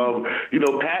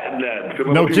patented that.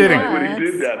 No kidding. When he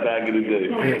did that back in the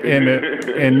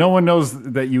day. And no one knows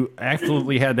that you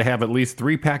absolutely had to have at least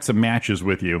 3 packs of matches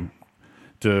with you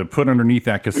to put underneath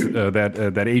that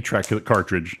 8-track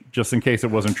cartridge, just in case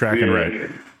it wasn't tracking right.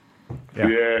 Yeah.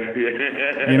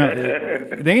 You know,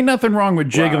 there ain't nothing wrong with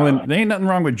jiggling. Wow. There ain't nothing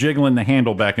wrong with jiggling the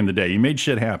handle back in the day. You made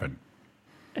shit happen.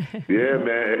 Yeah,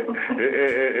 man.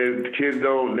 And kids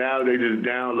don't now. They just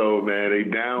download, man. They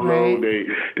download. Right.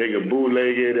 They can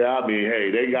bootleg it. I mean, hey,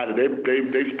 they got it.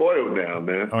 They spoiled now,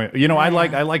 man. Oh, you know, I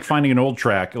like finding an old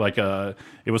track. Like it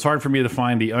was hard for me to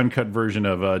find the uncut version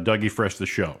of Dougie Fresh the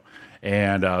Show.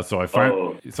 And so I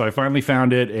finally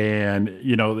found it, and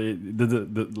you know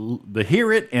the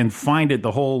hear it and find it.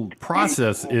 The whole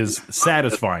process is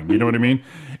satisfying. You know what I mean?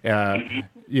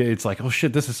 It's like, oh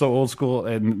shit, this is so old school,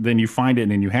 and then you find it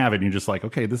and you have it, and you're just like,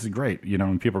 okay, this is great. You know,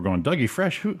 and people are going, Dougie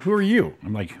Fresh, who are you?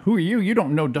 I'm like, who are you? You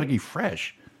don't know Dougie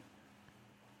Fresh.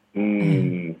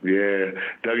 Yeah,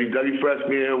 Dougie Fresh,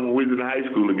 me and him, when we was in high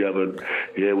school together.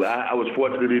 Yeah, well, I was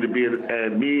fortunate to be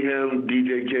and me, him,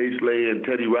 DJ K. Slay, and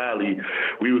Teddy Riley.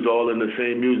 We was all in the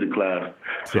same music class.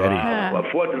 So,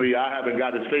 unfortunately, I haven't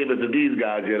got as famous as these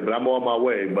guys yet, but I'm on my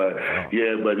way. But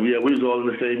we was all in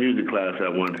the same music class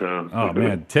at one time. Oh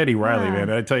man, Teddy Riley, man!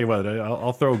 I tell you what,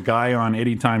 I'll throw Guy on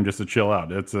anytime just to chill out.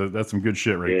 That's some good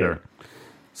shit right there.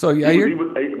 So he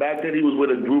was, back then he was with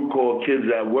a group called Kids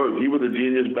at Work. He was a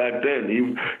genius back then.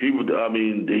 Him and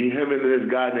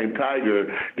this guy named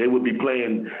Tiger, they would be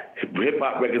playing hip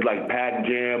hop records like Pac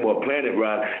Jam or Planet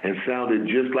Rock and sounded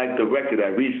just like the record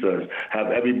at recess. Have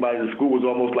everybody, the school was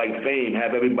almost like Fame.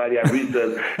 Have everybody at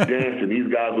recess dancing.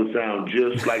 These guys would sound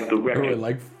just like the record.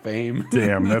 Like Fame.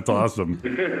 Damn, that's awesome.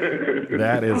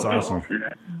 That is awesome.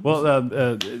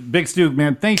 Well, Big Stu,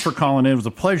 man, thanks for calling in. It was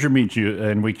a pleasure to meet you,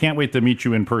 and we can't wait to meet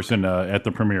you in person at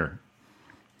the premiere.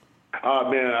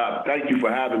 Man, thank you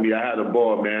for having me. I had a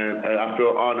ball, man. I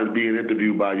feel honored being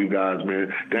interviewed by you guys,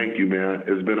 man. Thank you, man.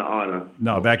 It's been an honor.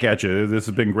 No, back at you. This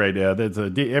has been great. That's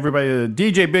everybody,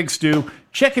 DJ Big Stu.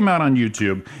 Check him out on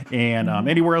YouTube. And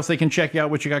anywhere else they can check you out,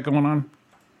 what you got going on?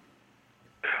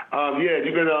 Yeah,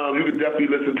 you can definitely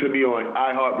listen to me on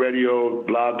iHeartRadio,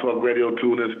 Blog Talk Radio,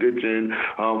 TuneIn, Stitching.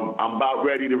 I'm about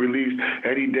ready to release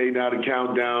any day now. The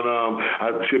countdown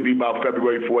I should be about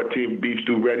February 14th, Beef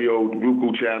Stew Radio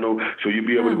Roku channel. So you'll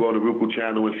be able to go on the Roku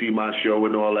channel and see my show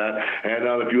and all that. And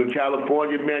if you're in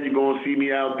California, man, you're going to see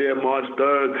me out there March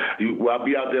 3rd. I'll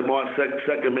be out there March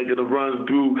 2nd making the runs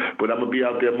through, but I'm going to be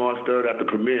out there March 3rd at the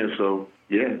premiere. So,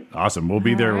 yeah. Awesome. We'll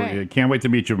be there. Right. Can't wait to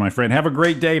meet you, my friend. Have a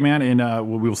great day, man, and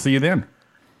we'll see you then.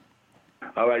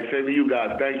 All right. Same to you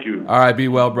guys. Thank you. All right, be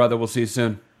well, brother. We'll see you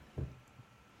soon.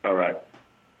 All right.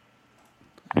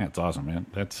 Yeah, it's awesome, man.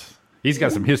 He's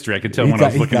got some history. I could tell when I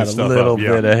was looking this stuff up. He's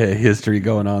got a little bit of history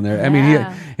going on there. Yeah. I mean,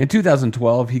 in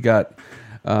 2012,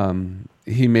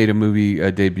 he made a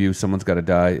movie debut, Someone's Gotta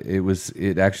Die.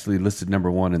 It actually listed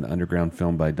 #1 in the Underground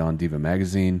Film by Don Diva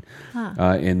magazine.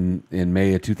 In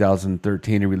May of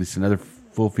 2013, he released another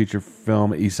full feature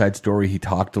film, East Side Story. He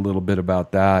talked a little bit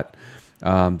about that.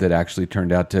 That actually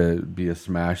turned out to be a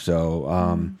smash.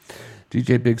 So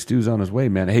DJ Big Stew's on his way,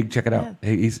 man. Hey, check it out.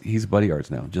 Hey, he's a buddy of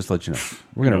ours now. Just to let you know,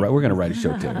 we're gonna write a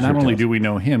show too. Not only do we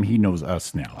know him, he knows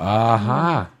us now.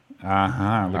 Aha. Look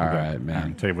at that. Right, man.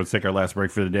 I'll tell you, let's take our last break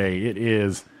for the day. It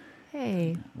is,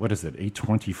 what is it,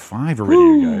 8:25 already,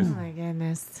 you guys? Oh, my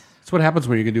goodness. That's what happens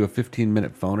when you can do a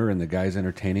 15-minute phoner and the guy's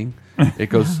entertaining.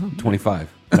 It goes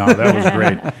 25. No, that was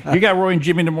great. You got Roy and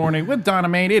Jimmy in the morning with Donna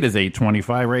Main. It is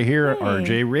 8:25 right here at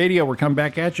RJ Radio. We're coming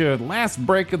back at you. Last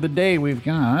break of the day, we've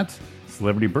got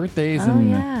celebrity birthdays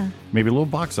and maybe a little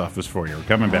box office for you. We're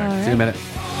coming back. Right. See you in a minute.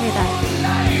 Hey,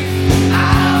 bye.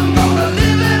 I'm gonna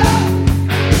live it up.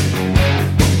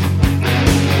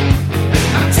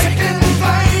 I'm taking the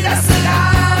fight. I said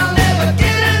I'll never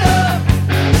give it up.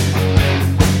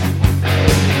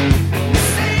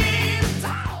 Same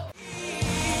time.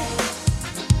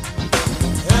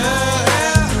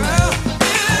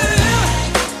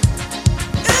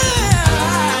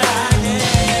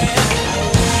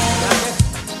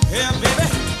 Yeah, baby.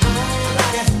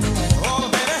 Oh,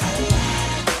 baby.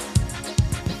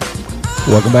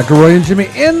 Welcome back to Roy and Jimmy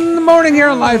in the morning here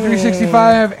on Live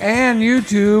 365 and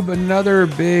YouTube. Another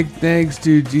big thanks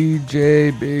to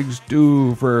DJ Big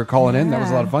Stu for calling in. That was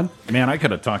a lot of fun. Man, I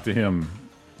could have talked to him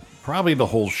probably the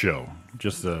whole show,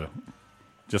 just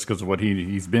because of what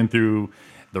he's been through,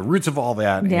 the roots of all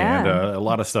that, and a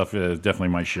lot of stuff is definitely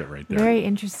my shit right there. Very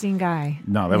interesting guy.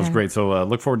 No, that was great. So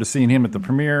look forward to seeing him at the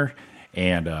premiere.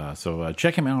 And so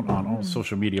check him out on all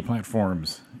social media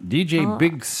platforms. DJ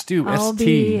Big Stu,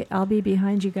 ST. I'll be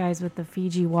behind you guys with the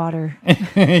Fiji water. You're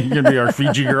going to be our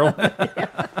Fiji girl?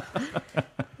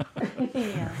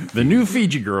 The new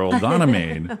Fiji girl, Donna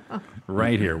Main,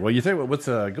 right here. Well, you tell you what, let's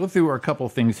go through our couple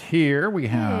things here. We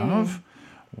have...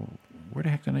 Where the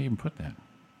heck did I even put that?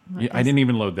 I didn't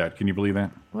even load that. Can you believe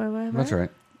that? What? That's all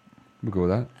right. We'll go with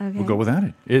that. Okay. We'll go without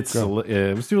it. Let's do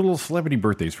a little celebrity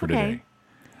birthdays for today.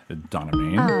 Donna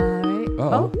Main. All right.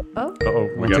 Uh-oh. Uh-oh.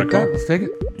 We Wanna got a take call. that? Let's take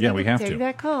it. Yeah, we have Take to.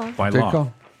 that call. By Take a law.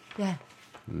 call. Yeah.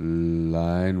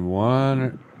 Line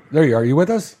 1. There you are. You with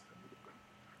us?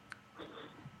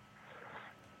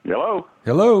 Hello.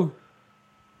 Hello.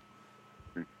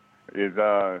 Is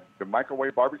the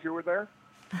microwave barbecue there?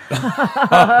 Sounds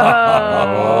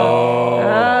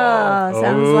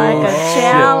like a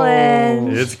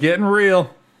challenge. It's getting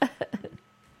real.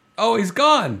 Oh, he's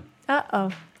gone.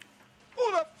 Uh-oh.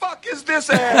 Who the fuck is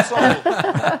this asshole?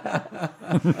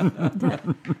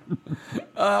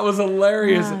 That was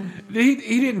hilarious. He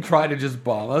didn't try to just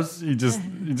bomb us. He just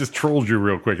trolled you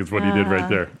real quick. Is what he did right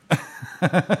there.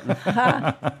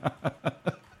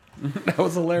 That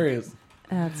was hilarious.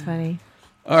 That's funny.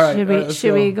 All right.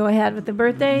 Should we go ahead with the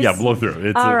birthdays? Yeah, blow through.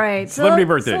 It's all right. Celebrity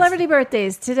birthdays. Celebrity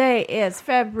birthdays. Today is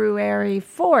February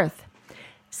 4th.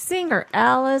 Singer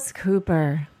Alice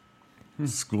Cooper.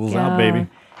 School's out, baby.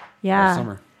 Yeah.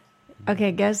 Summer.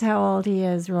 Okay, guess how old he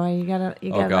is, Roy? You got an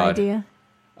idea?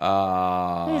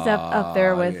 He's up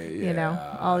there with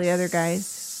all the other guys.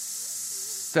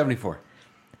 74.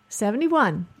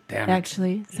 71. Damn it.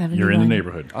 Actually, 71. You're in the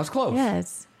neighborhood. I was close.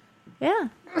 Yes. Yeah.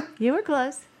 You were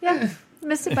close. Yeah.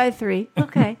 Missed it by 3.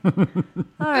 Okay. All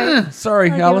right. Sorry,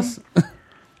 I'll give Alice.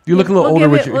 You look a little older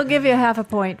with your. We'll give you half a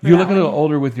point. For You that look a little one.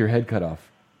 older with your head cut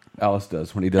off. Alice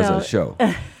does when he does a show.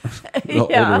 A little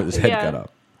Yeah, older with his head yeah. cut off.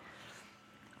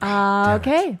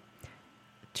 Okay.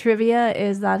 Trivia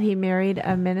is that he married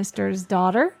a minister's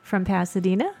daughter from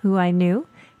Pasadena, who I knew,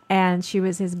 and she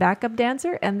was his backup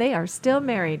dancer, and they are still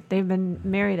married. They've been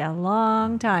married a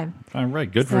long time. All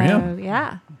right, good for him.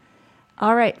 Yeah.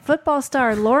 All right, football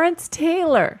star Lawrence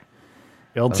Taylor.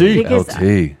 LT.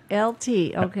 LT.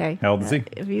 Okay. How old is he?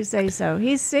 If you say so,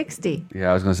 he's 60. Yeah,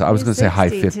 I was gonna say high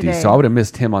 50s, today. so I would have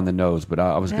missed him on the nose, but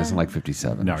I was guessing like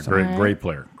 57. No, great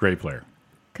player. Great player.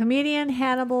 Comedian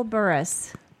Hannibal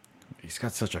Buress. He's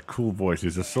got such a cool voice.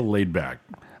 He's just so laid back.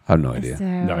 I have no idea. So,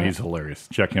 No, he's hilarious.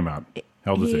 Check him out.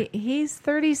 How old is he? He's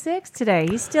 36 today.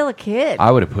 He's still a kid.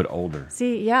 I would have put older.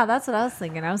 See, yeah, that's what I was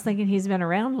thinking. I was thinking he's been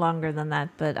around longer than that,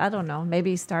 but I don't know. Maybe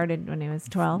he started when he was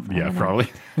 12. Yeah, probably.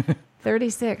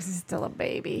 36 is still a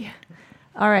baby.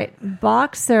 All right.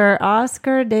 Boxer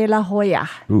Oscar de la Hoya.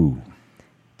 Ooh.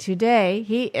 Today,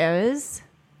 he is...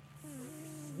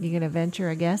 You going to venture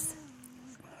a guess?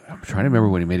 I'm trying to remember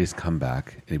when he made his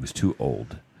comeback, and he was too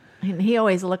old. And he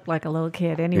always looked like a little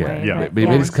kid anyway. Yeah. But he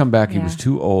made his comeback. He was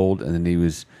too old, and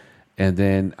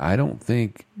then I don't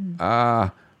think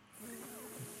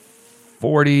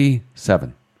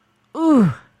 47.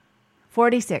 Ooh,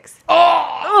 46.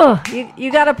 Oh,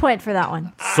 you got a point for that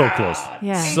one. So close.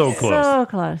 Yeah, so close. So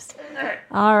close.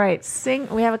 All right,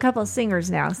 we have a couple of singers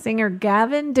now. Singer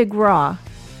Gavin DeGraw.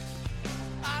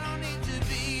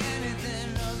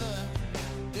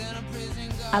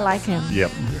 I like him.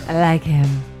 Yep. I like him.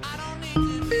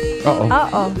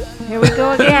 Uh-oh. Here we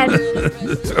go again.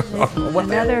 Let's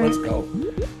go.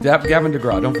 Gavin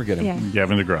DeGraw. Don't forget him. Yeah.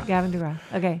 Gavin DeGraw. Gavin DeGraw.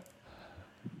 Okay.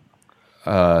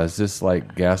 Is this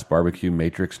like Gas Barbecue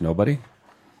Matrix Nobody?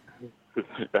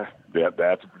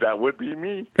 That would be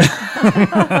me.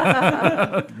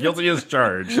 Guilty as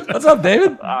charged. What's up,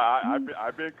 David?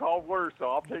 I've been called worse, so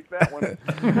I'll take that one.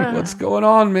 What's going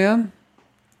on, man?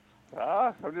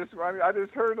 I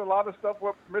just heard a lot of stuff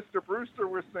what Mr. Brewster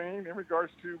was saying in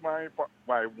regards to my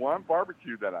one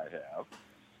barbecue that I have.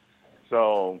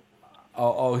 So.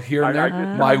 Here and there.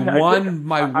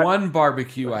 My one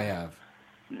barbecue I have.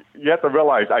 You have to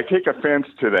realize I take offense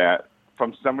to that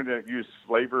from somebody that uses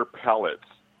flavor pellets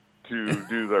to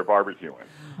do their barbecuing.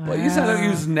 Well, you said I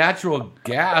use natural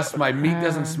gas. My meat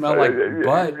doesn't smell like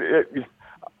butt.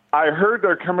 I heard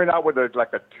they're coming out with a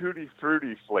tutti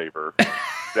frutti flavor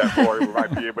that Roy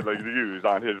might be able to use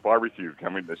on his barbecue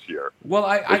coming this year. Well,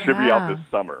 it should be out this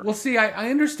summer. Well, see, I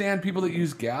understand people that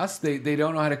use gas. They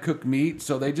don't know how to cook meat,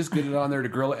 so they just get it on there to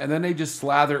grill it, and then they just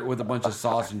slather it with a bunch of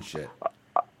sauce and shit.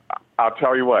 I'll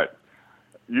tell you what.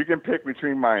 You can pick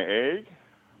between my egg,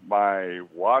 my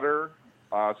water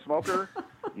smoker,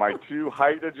 my 2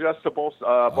 height adjustable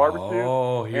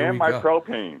barbecue, and my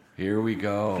propane. Here we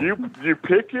go. You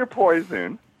pick your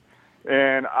poison,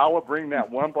 and I will bring that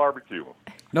one barbecue.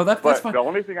 No, that's fine. The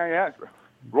only thing I ask,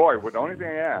 Roy, the only thing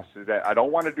I ask is that I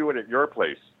don't want to do it at your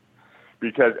place,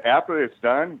 because after it's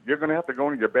done, you're going to have to go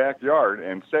into your backyard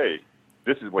and say,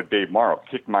 "This is what Dave Morrow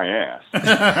kicked my ass."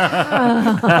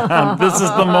 This is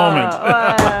the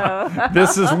moment.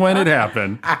 This is when it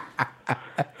happened.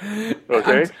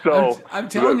 Okay, I'm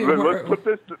telling you, let's put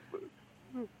this.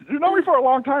 You know me for a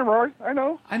long time, Roy. I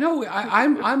know.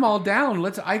 I'm all down.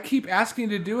 I keep asking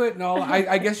to do it, and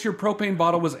I guess your propane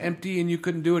bottle was empty, and you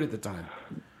couldn't do it at the time.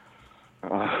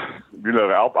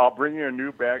 I'll bring you a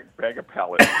new bag of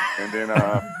pellets, and then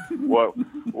we'll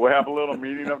have a little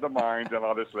meeting of the minds, and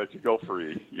I'll just let you go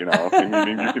free.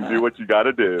 And you can do what you got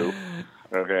to do.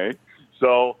 Okay.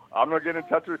 So I'm gonna get in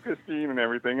touch with Christine and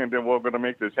everything, and then we're gonna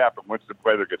make this happen once the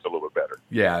weather gets a little bit better.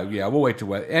 Yeah, we'll wait till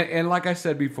weather. And like I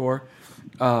said before,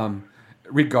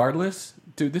 regardless,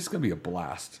 dude, this is gonna be a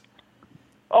blast.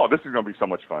 Oh, this is gonna be so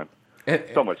much fun.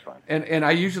 So much fun. And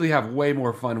I usually have way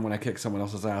more fun when I kick someone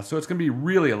else's ass, so it's gonna be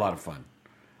really a lot of fun.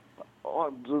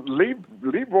 Oh, leave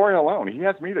Roy alone. He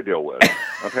has me to deal with.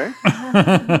 Okay.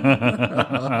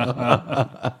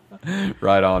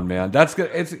 Right on, man. That's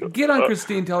good. Get on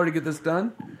Christine. Tell her to get this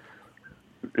done.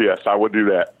 Yes, I will do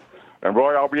that. And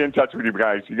Roy, I'll be in touch with you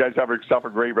guys. You guys have yourself a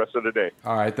great rest of the day.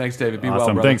 All right. Thanks, David. Be awesome.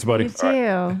 well, brother. Thanks, buddy. You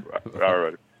too. All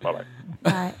right. Bye-bye.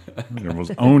 Bye. It was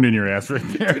owned in your ass right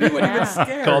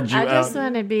there. Called you I out. just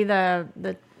want to be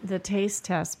the taste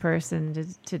test person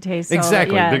to taste.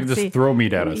 Exactly. All, they can just throw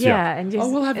meat at us. Yeah, and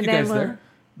just, we'll have you guys there.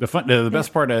 The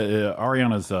best part of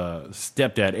Ariana's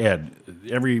stepdad, Ed,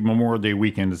 every Memorial Day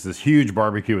weekend is this huge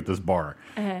barbecue at this bar.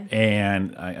 Uh-huh.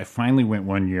 And I finally went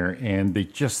one year, and they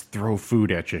just throw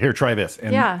food at you. Here, try this.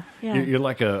 And you're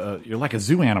like a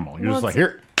zoo animal. You're just like,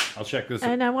 here, I'll check this.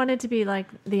 And I want it to be like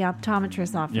the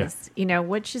optometrist's office. Yeah.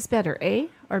 Which is better, A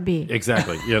or B?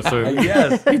 Exactly. Yeah. So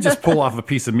yes. You just pull off a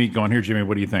piece of meat, going, here, Jimmy,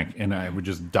 what do you think? And I would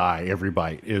just die every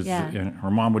bite. And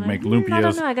her mom would make lumpias. I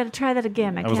don't know. I got to try that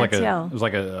again. I can't tell.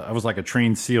 I was like a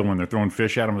trained seal when they're throwing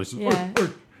fish at them.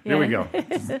 Here we go.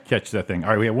 Catch that thing. All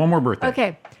right, we have one more birthday.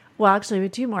 Okay. Well, actually, we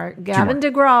have two more. Gavin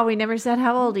DeGraw, we never said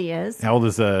how old he is. How old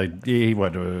is I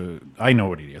know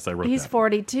what he is. I wrote He's that.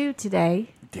 42 today.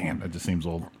 Damn, that just seems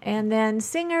old. And then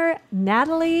singer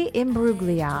Natalie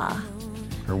Imbruglia.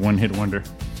 Her one-hit wonder.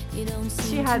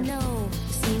 She had... I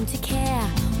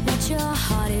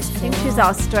think she's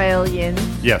Australian.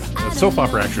 Yes, a soap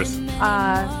opera actress.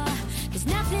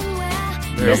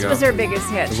 This was her biggest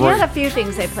hit. She had a few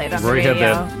things they played on the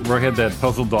radio. Roy had that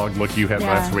puzzle dog look you had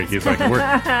last week. He's like,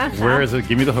 where is it?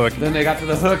 Give me the hook. Then they got to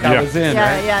the hook. I was in,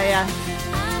 right? Yeah.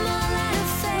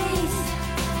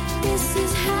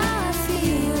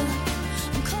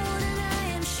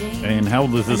 And how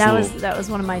old is this that was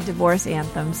one of my divorce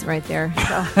anthems right there.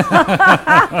 So.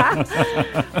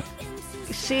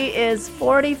 She is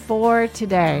 44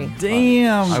 today.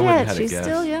 Damn. Shit, she's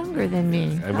still younger than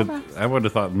me. I would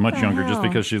have thought much younger just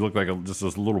because she looked like just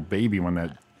this little baby when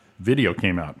that video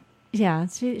came out. Yeah,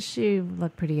 she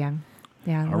looked pretty young.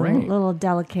 Yeah, right. little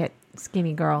delicate,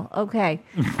 skinny girl. Okay.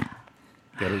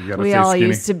 We all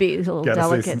used to be little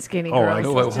delicate, skinny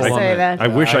girls. I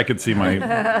wish I could see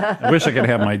I wish I could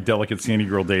have my delicate, skinny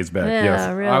girl days back. Yeah,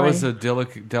 yes. really. I was a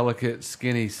delicate,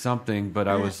 skinny something, but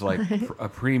I was like a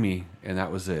preemie, and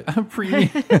that was it. A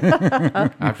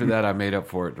preemie. After that, I made up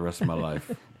for it the rest of my life.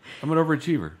 I'm an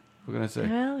overachiever. What can I say?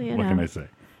 Well, What can I say?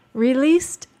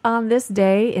 Released on this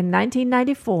day in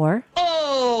 1994.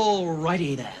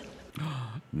 Alrighty then.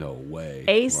 No way.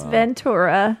 Ace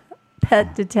Ventura,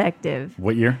 Pet Detective.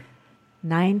 What year?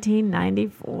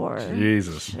 1994.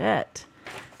 Jesus. Shit.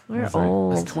 We're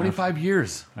old. That's 25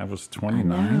 years. I was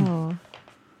 29. No.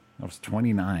 I was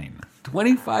 29.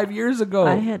 25 years ago.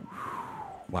 I had.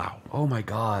 Wow. Oh, my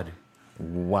God.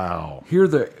 Wow. Here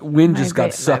the wind just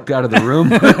got sucked out of the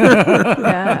room.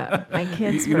 Yeah, my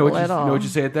kids you know were what little. You know what you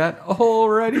say at that?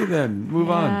 Alrighty then. Move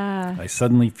on. I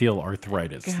suddenly feel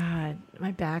arthritis. God,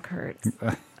 my back hurts.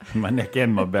 My neck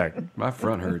and my back. My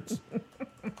front hurts.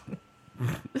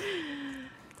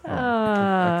 I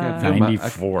can't feel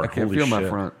 94. I can't Holy feel my shit.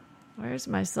 front. Where's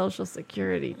my Social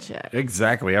Security check?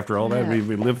 Exactly. After all that, Yeah.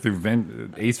 we lived through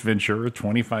Ace Ventura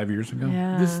 25 years ago.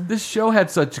 Yeah. This show had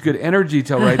such good energy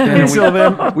till right then.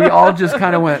 And we all just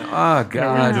kind of went, oh, God.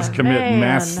 Yeah. Just commit Man.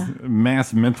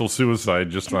 mass mental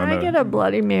suicide just Can on I get a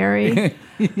Bloody Mary?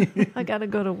 I gotta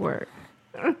go to work.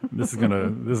 This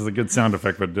is a good sound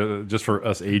effect, but just for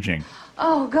us aging.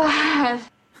 Oh God.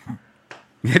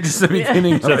 Yeah, just the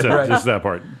beginning. of Just, it, right? just that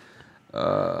part.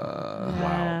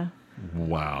 Yeah.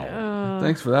 Wow.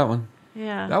 Thanks for that one.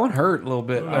 Yeah. That one hurt a little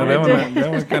bit. That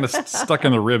one kind of stuck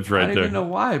in the ribs right I there. didn't know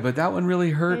why, but that one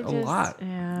really hurt It a just- lot.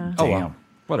 Yeah. Oh, Damn. well.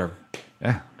 Whatever.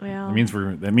 Yeah. Well.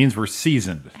 That means we're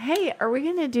seasoned. Hey, are we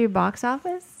gonna do box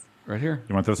office? Right here.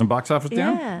 You want to throw some box office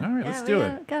down? Yeah. All right, let's do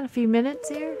it. Got a few minutes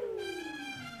here.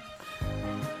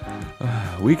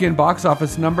 Weekend box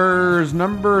office numbers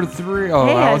number 3. Oh,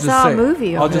 Hey, I I'll just saw a say,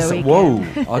 movie I'll over just the say,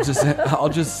 weekend. whoa! I'll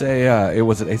just say it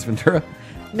was Ace Ventura.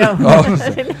 No.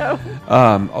 No.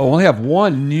 I only have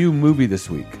one new movie this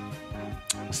week.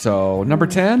 So number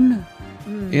 10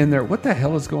 in there. What the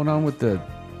hell is going on with the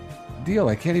deal?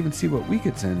 I can't even see what week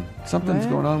it's in. Something's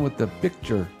What? going on with the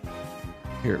picture.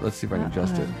 Here, let's see if I can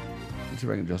adjust it. Let's see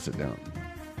if I can adjust it down.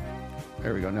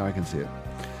 There we go. Now I can see it.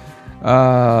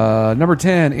 Number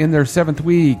 10 in their 7th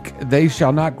week. They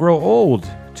Shall Not Grow Old.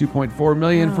 $2.4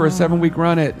 million for a 7-week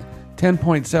run at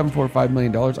 $10.745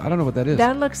 million. I don't know what that is.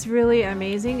 That looks really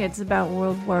amazing. It's about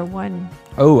World War One.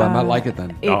 Oh, I might like it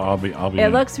then. I'll be. It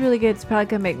in. looks really good. It's probably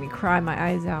gonna make me cry my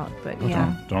eyes out. But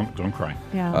yeah, Don't cry.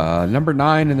 yeah. Number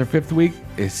 9 in their 5th week,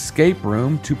 Escape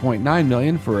Room, $2.9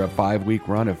 million for a 5-week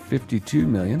run of $52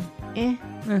 million. A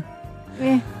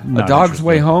Not Dog's interested.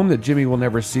 Way Home that Jimmy will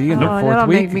never see in their 4th that'll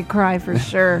week. make me cry for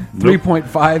sure.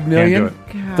 $3.5 million,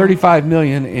 Can't do $35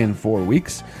 million in 4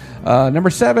 weeks. Number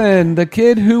 7, The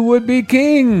Kid Who Would Be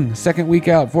King. 2nd week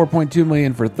out, $4.2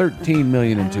 million for $13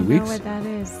 million in 2 I don't weeks. know what that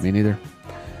is. Me neither.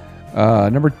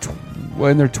 In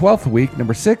their 12th week,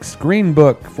 number 6, Green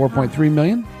Book, $4.3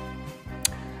 million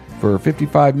for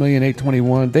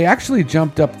 $55,821,000. They actually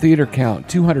jumped up theater count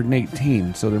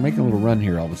 218, so they're making a little run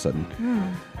here all of a sudden.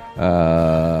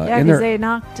 Yeah, in because their- they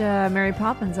knocked Mary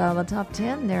Poppins out of the top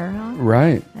 10 there, huh?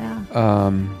 Right. Yeah.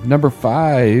 Number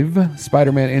 5,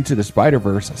 Spider-Man Into the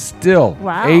Spider-Verse, still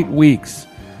Wow. 8 weeks.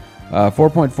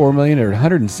 $4.4 million or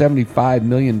 $175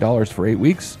 million for 8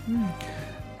 weeks.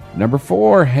 Number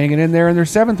 4, hanging in there in their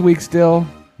 7th week still.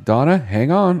 Donna,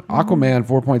 hang on. Aquaman,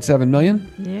 $4.7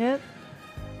 million. Yep.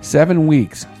 7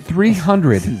 weeks, Yep.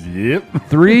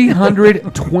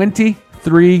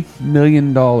 $323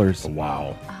 million.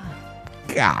 Wow.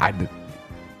 God.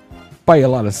 Buy a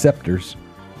lot of scepters.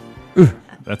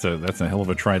 That's a hell of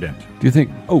a trident. Do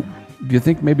you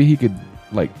think maybe he could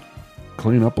like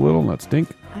clean up a little, not stink?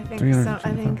 I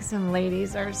think some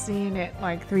ladies are seeing it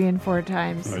like 3 and 4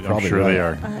 times. I'm sure they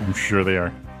are. I'm sure they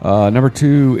are. Number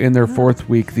 2 in their 4th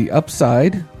week, The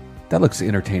Upside. That looks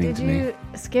entertaining to me. Did you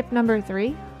skip number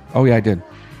 3? Oh yeah, I did.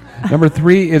 Number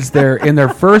 3 is in their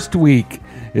first week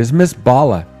is Miss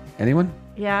Bala. Anyone?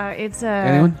 Yeah, it's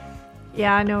Anyone?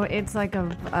 Yeah, I know. It's like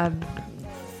a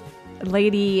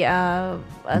lady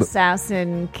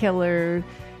assassin killer,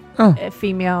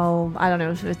 female. I don't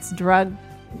know if it's drug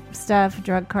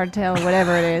cartel,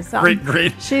 whatever it is.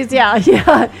 Great. She's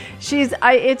She's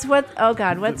it's what? Oh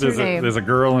God, what's her name? There's a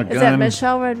girl and a gun. Is that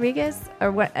Michelle Rodriguez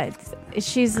or what?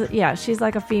 She's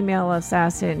like a female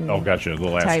assassin. Oh, gotcha, the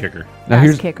ass kicker. Now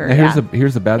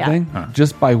here's the bad Yeah. thing. Huh.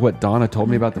 Just by what Donna told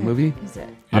me about the movie, Is it?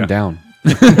 I'm down.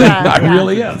 I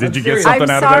really am. Did you get something I'm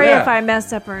out of sorry that? if I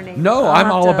messed up her name. No,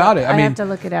 I'm all about it. I mean, have to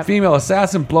look it up. Female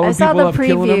assassin blowing I saw people the up,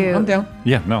 killing preview. them. I'm down.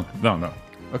 Yeah, no.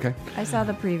 Okay. I saw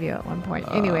the preview at one point.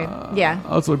 Anyway, yeah.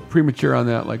 I was premature on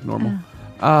that, like normal.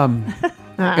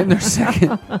 In their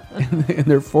second, in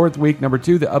their 4th week, number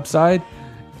 2, The Upside.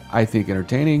 I think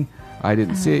entertaining. I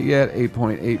didn't see it yet.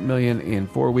 8.8 million in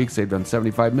 4 weeks. They've done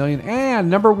 75 million.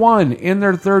 And number 1 in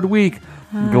their 3rd week,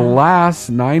 Glass,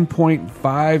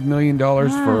 $9.5 million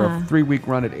for a 3-week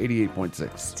run at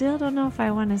 88.6. Still don't know if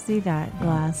I want to see that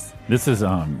Glass. This is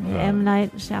M.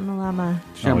 Night Shyamalama.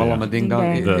 Shamalama Ding Dong.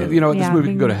 Dang. This movie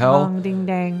can go to hell. Ding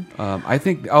dang. I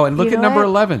think. Oh, and look You at know number what?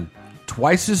 11.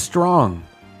 Twice as strong.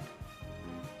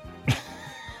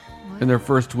 In their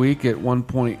first week at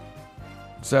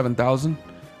 1.7 thousand.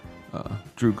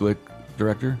 Drew Glick,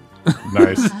 director.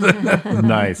 nice.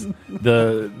 Nice.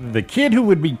 The kid who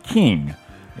would be king.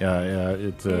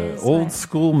 It's old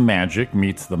school magic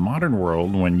meets the modern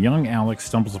world when young Alex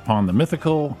stumbles upon the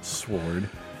mythical sword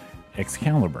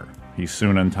Excalibur. He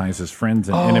soon unties his friends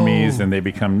and enemies, and they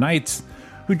become knights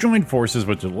who join forces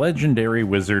with the legendary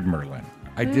wizard Merlin.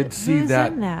 I did see Who's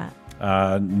that. in that?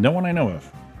 No one I know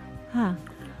of. Huh.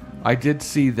 I did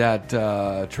see that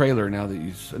trailer. Now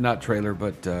that not trailer,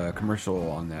 but commercial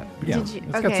on that. Yeah. Did you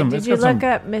look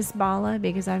up Miss Bala?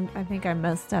 Because I think I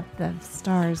messed up the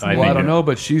stars. I don't know,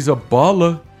 but she's a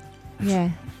baller. Yeah.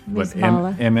 Miss What,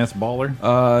 Bala. MS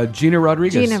Baller? Gina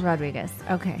Rodriguez. Gina Rodriguez.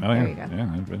 Okay, Oh, there yeah. you go.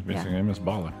 Yeah, basically MS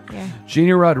Baller. Yeah.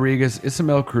 Gina Rodriguez,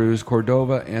 Isabel Cruz,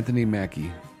 Cordova, Anthony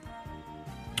Mackie.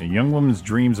 A young woman's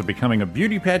dreams of becoming a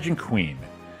beauty pageant queen.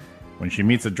 When she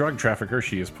meets a drug trafficker,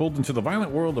 she is pulled into the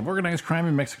violent world of organized crime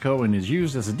in Mexico and is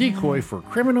used as a decoy for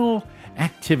criminal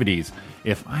activities.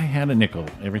 If I had a nickel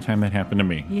every time that happened to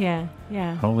me. Yeah.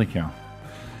 Holy cow.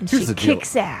 And Here's she the deal.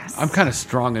 kicks ass. I'm kind of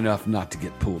strong enough not to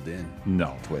get pulled in.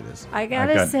 No. That's the way it is. I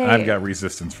gotta say, I've got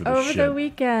resistance for this over shit. the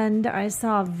weekend, I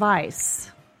saw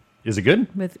Vice Is it good?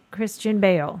 with Christian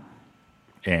Bale.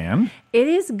 And? It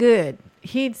is good.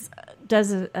 He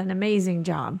does an amazing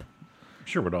job.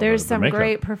 Sure, with all There's the some makeup.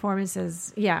 great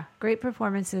performances. Yeah, great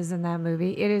performances in that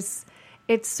movie.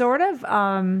 It's sort of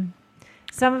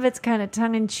some of it's kind of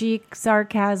tongue-in-cheek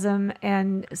sarcasm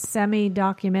and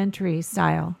semi-documentary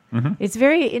style. Mm-hmm. It's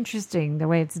very interesting the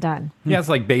way it's done. Yeah, it's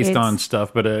like based on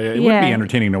stuff, but it would be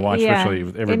entertaining to watch, especially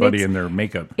with everybody in their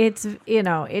makeup. It's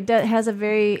has a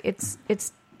very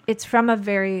it's from a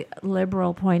very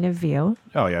liberal point of view.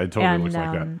 Oh yeah, it totally looks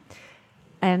like that.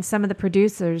 And some of the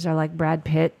producers are like Brad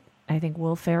Pitt. I think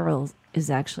Will Ferrell is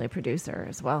actually a producer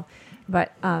as well.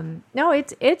 But no,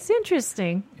 it's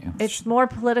interesting. Yeah, it's more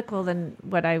political than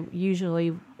what I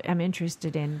usually am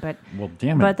interested in. But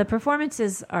damn it. But the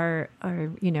performances are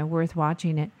worth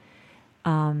watching it.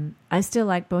 I still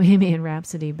like Bohemian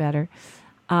Rhapsody better.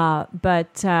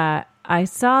 But I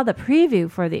saw the preview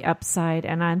for The Upside,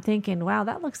 and I'm thinking, wow,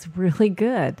 that looks really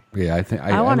good. Yeah, I think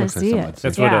I want to see it.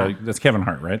 That's that's Kevin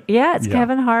Hart, right? Yeah, it's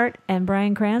Kevin Hart and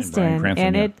Bryan Cranston,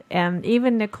 yeah. and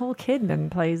even Nicole Kidman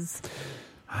plays.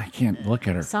 I can't look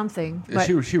at her. Something. But,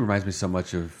 She reminds me so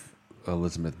much of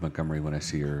Elizabeth Montgomery when I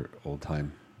see her old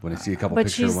time. When I see a couple but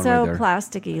pictures she's of one so right there.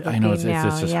 plasticky looking I know it's now.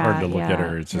 just hard to look at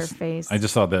her. It's her just face. I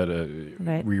just saw that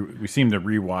Right. we seem to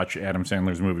rewatch Adam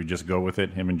Sandler's movie. Just Go With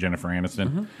It. Him and Jennifer Aniston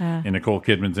Mm-hmm. and Nicole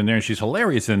Kidman's in there, and she's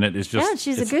hilarious in it. It's just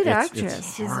she's a good actress.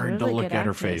 It's She's a hard to really look good at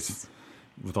her actress. face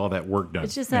with all that work done.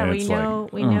 It's just that And we it's know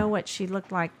like, we know what she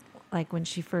looked like when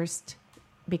she first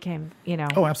became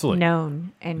Oh, absolutely.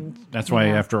 known, and That's why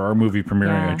after our movie premiere,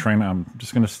 Yeah. I'm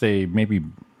just going to stay maybe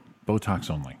Botox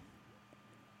only.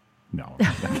 No, I'm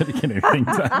not going to get anything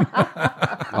done.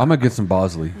 I'm gonna get some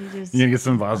Bosley. You going to get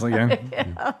some Bosley?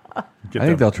 Yeah. I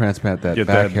think they'll transplant that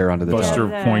back hair onto the Buster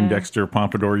top. Poindexter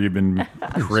pompadour you've been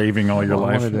craving all your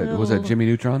life. Was that Jimmy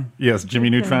Neutron? Yes, Jimmy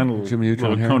Neutron. Jimmy Neutron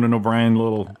little hair. Conan O'Brien,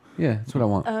 little. Yeah, that's what I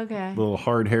want. Okay. Little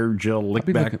hard hair gel lick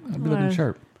back. I'll be looking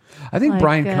sharp. I think Like,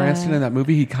 Bryan Cranston in that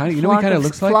movie, he kind of, you know, what he kind of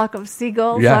looks like flock of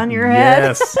seagulls on your head.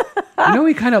 Yes. You know, what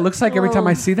he kind of looks like every time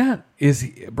I see that is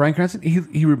Bryan Cranston.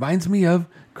 He reminds me of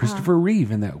Christopher Reeve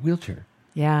in that wheelchair.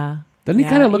 Yeah. Doesn't he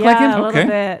kind of look like him? A little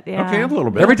bit. Yeah. Okay, a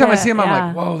little bit. Every time I see him, I'm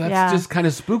like, whoa, that's just kind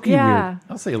of spooky weird.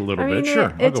 I'll say a little I mean, bit.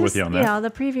 Sure, I'll go with you on that. You know, the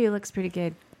preview looks pretty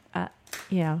good.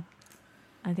 You know,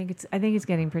 I think it's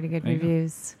getting pretty good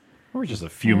reviews. We're just a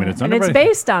few minutes and under. it's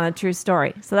based on a true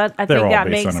story, so that I think all that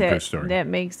based makes on a true it. story. That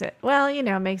makes it. Well, you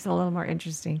know, makes it a little more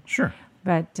interesting. Sure.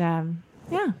 But yeah.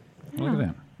 Look at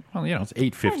that. Well, you know, it's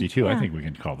 8:52. I think we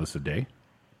can call this a day.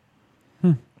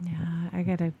 Yeah, I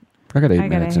got 8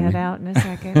 minutes in head me. out in a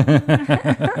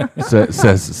second.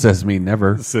 says me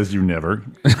never. Says you never.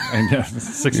 And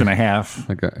 6.5.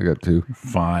 I got 2.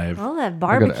 5. All that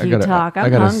barbecue talk.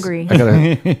 I'm hungry.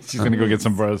 She's gonna go get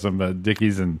some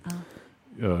Dickies and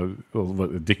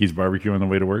Dickies barbecue on the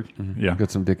way to work. Mm-hmm. Yeah, Get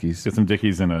some Dickies. get some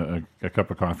Dickies and a cup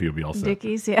of coffee. You'll be all set.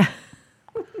 Dickies, yeah.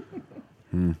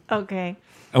 Okay.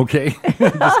 Okay,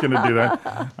 just going to do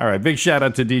that. All right, big shout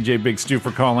out to DJ Big Stu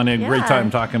for calling in. Great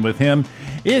time talking with him.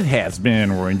 It has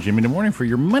been Roy and Jimmy in the morning for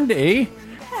your Monday,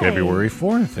 February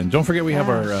 4th. And don't forget we have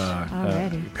our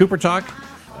Cooper Talk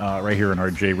right here on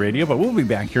RJ Radio. But we'll be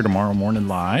back here tomorrow morning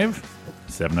live,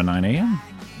 7 to 9 a.m.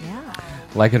 Yeah.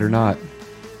 Like it or not,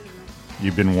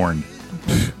 you've been warned.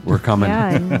 We're coming.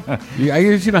 Yeah, I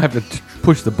guess you don't have to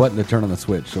push the button to turn on the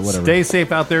switch, so whatever. Stay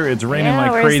safe out there. It's raining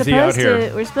like we're crazy out supposed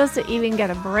here. we're supposed to even get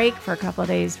a break for a couple of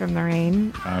days from the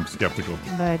rain. I'm skeptical.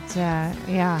 But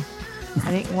yeah, I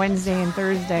think Wednesday and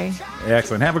Thursday.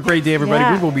 Excellent. Have a great day, everybody.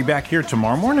 Yeah. We will be back here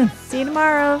tomorrow morning. See you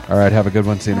tomorrow. All right, have a good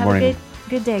one. See you in the Have morning. a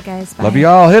good day, guys. Bye. Love you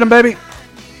all. Hit them, baby.